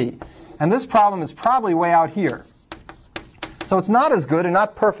NP. And this problem is probably way out here. So it's not as good and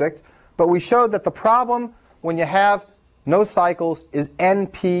not perfect, but we showed that the problem when you have no cycles is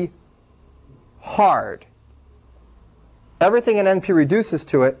NP hard. Everything in NP reduces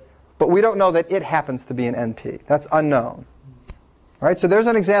to it, but we don't know that it happens to be an NP. That's unknown. Right? So there's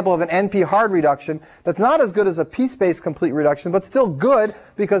an example of an NP hard reduction that's not as good as a p-space complete reduction, but still good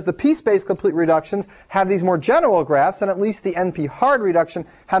because the p-space complete reductions have these more general graphs, and at least the NP hard reduction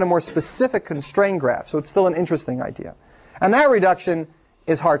had a more specific constrained graph. So it's still an interesting idea. And that reduction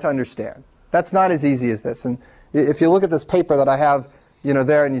is hard to understand. That's not as easy as this. And if you look at this paper that I have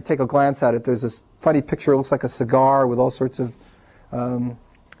there and you take a glance at it, there's this funny picture. It looks like a cigar with all sorts of...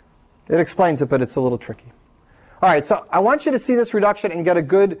 it explains it, but it's a little tricky. All right, so I want you to see this reduction and get a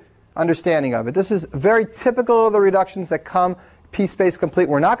good understanding of it. This is very typical of the reductions that come p-space complete.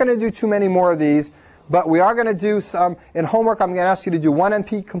 We're not going to do too many more of these, but we are going to do some. In homework, I'm going to ask you to do one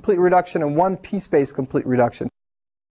NP complete reduction and one p-space complete reduction.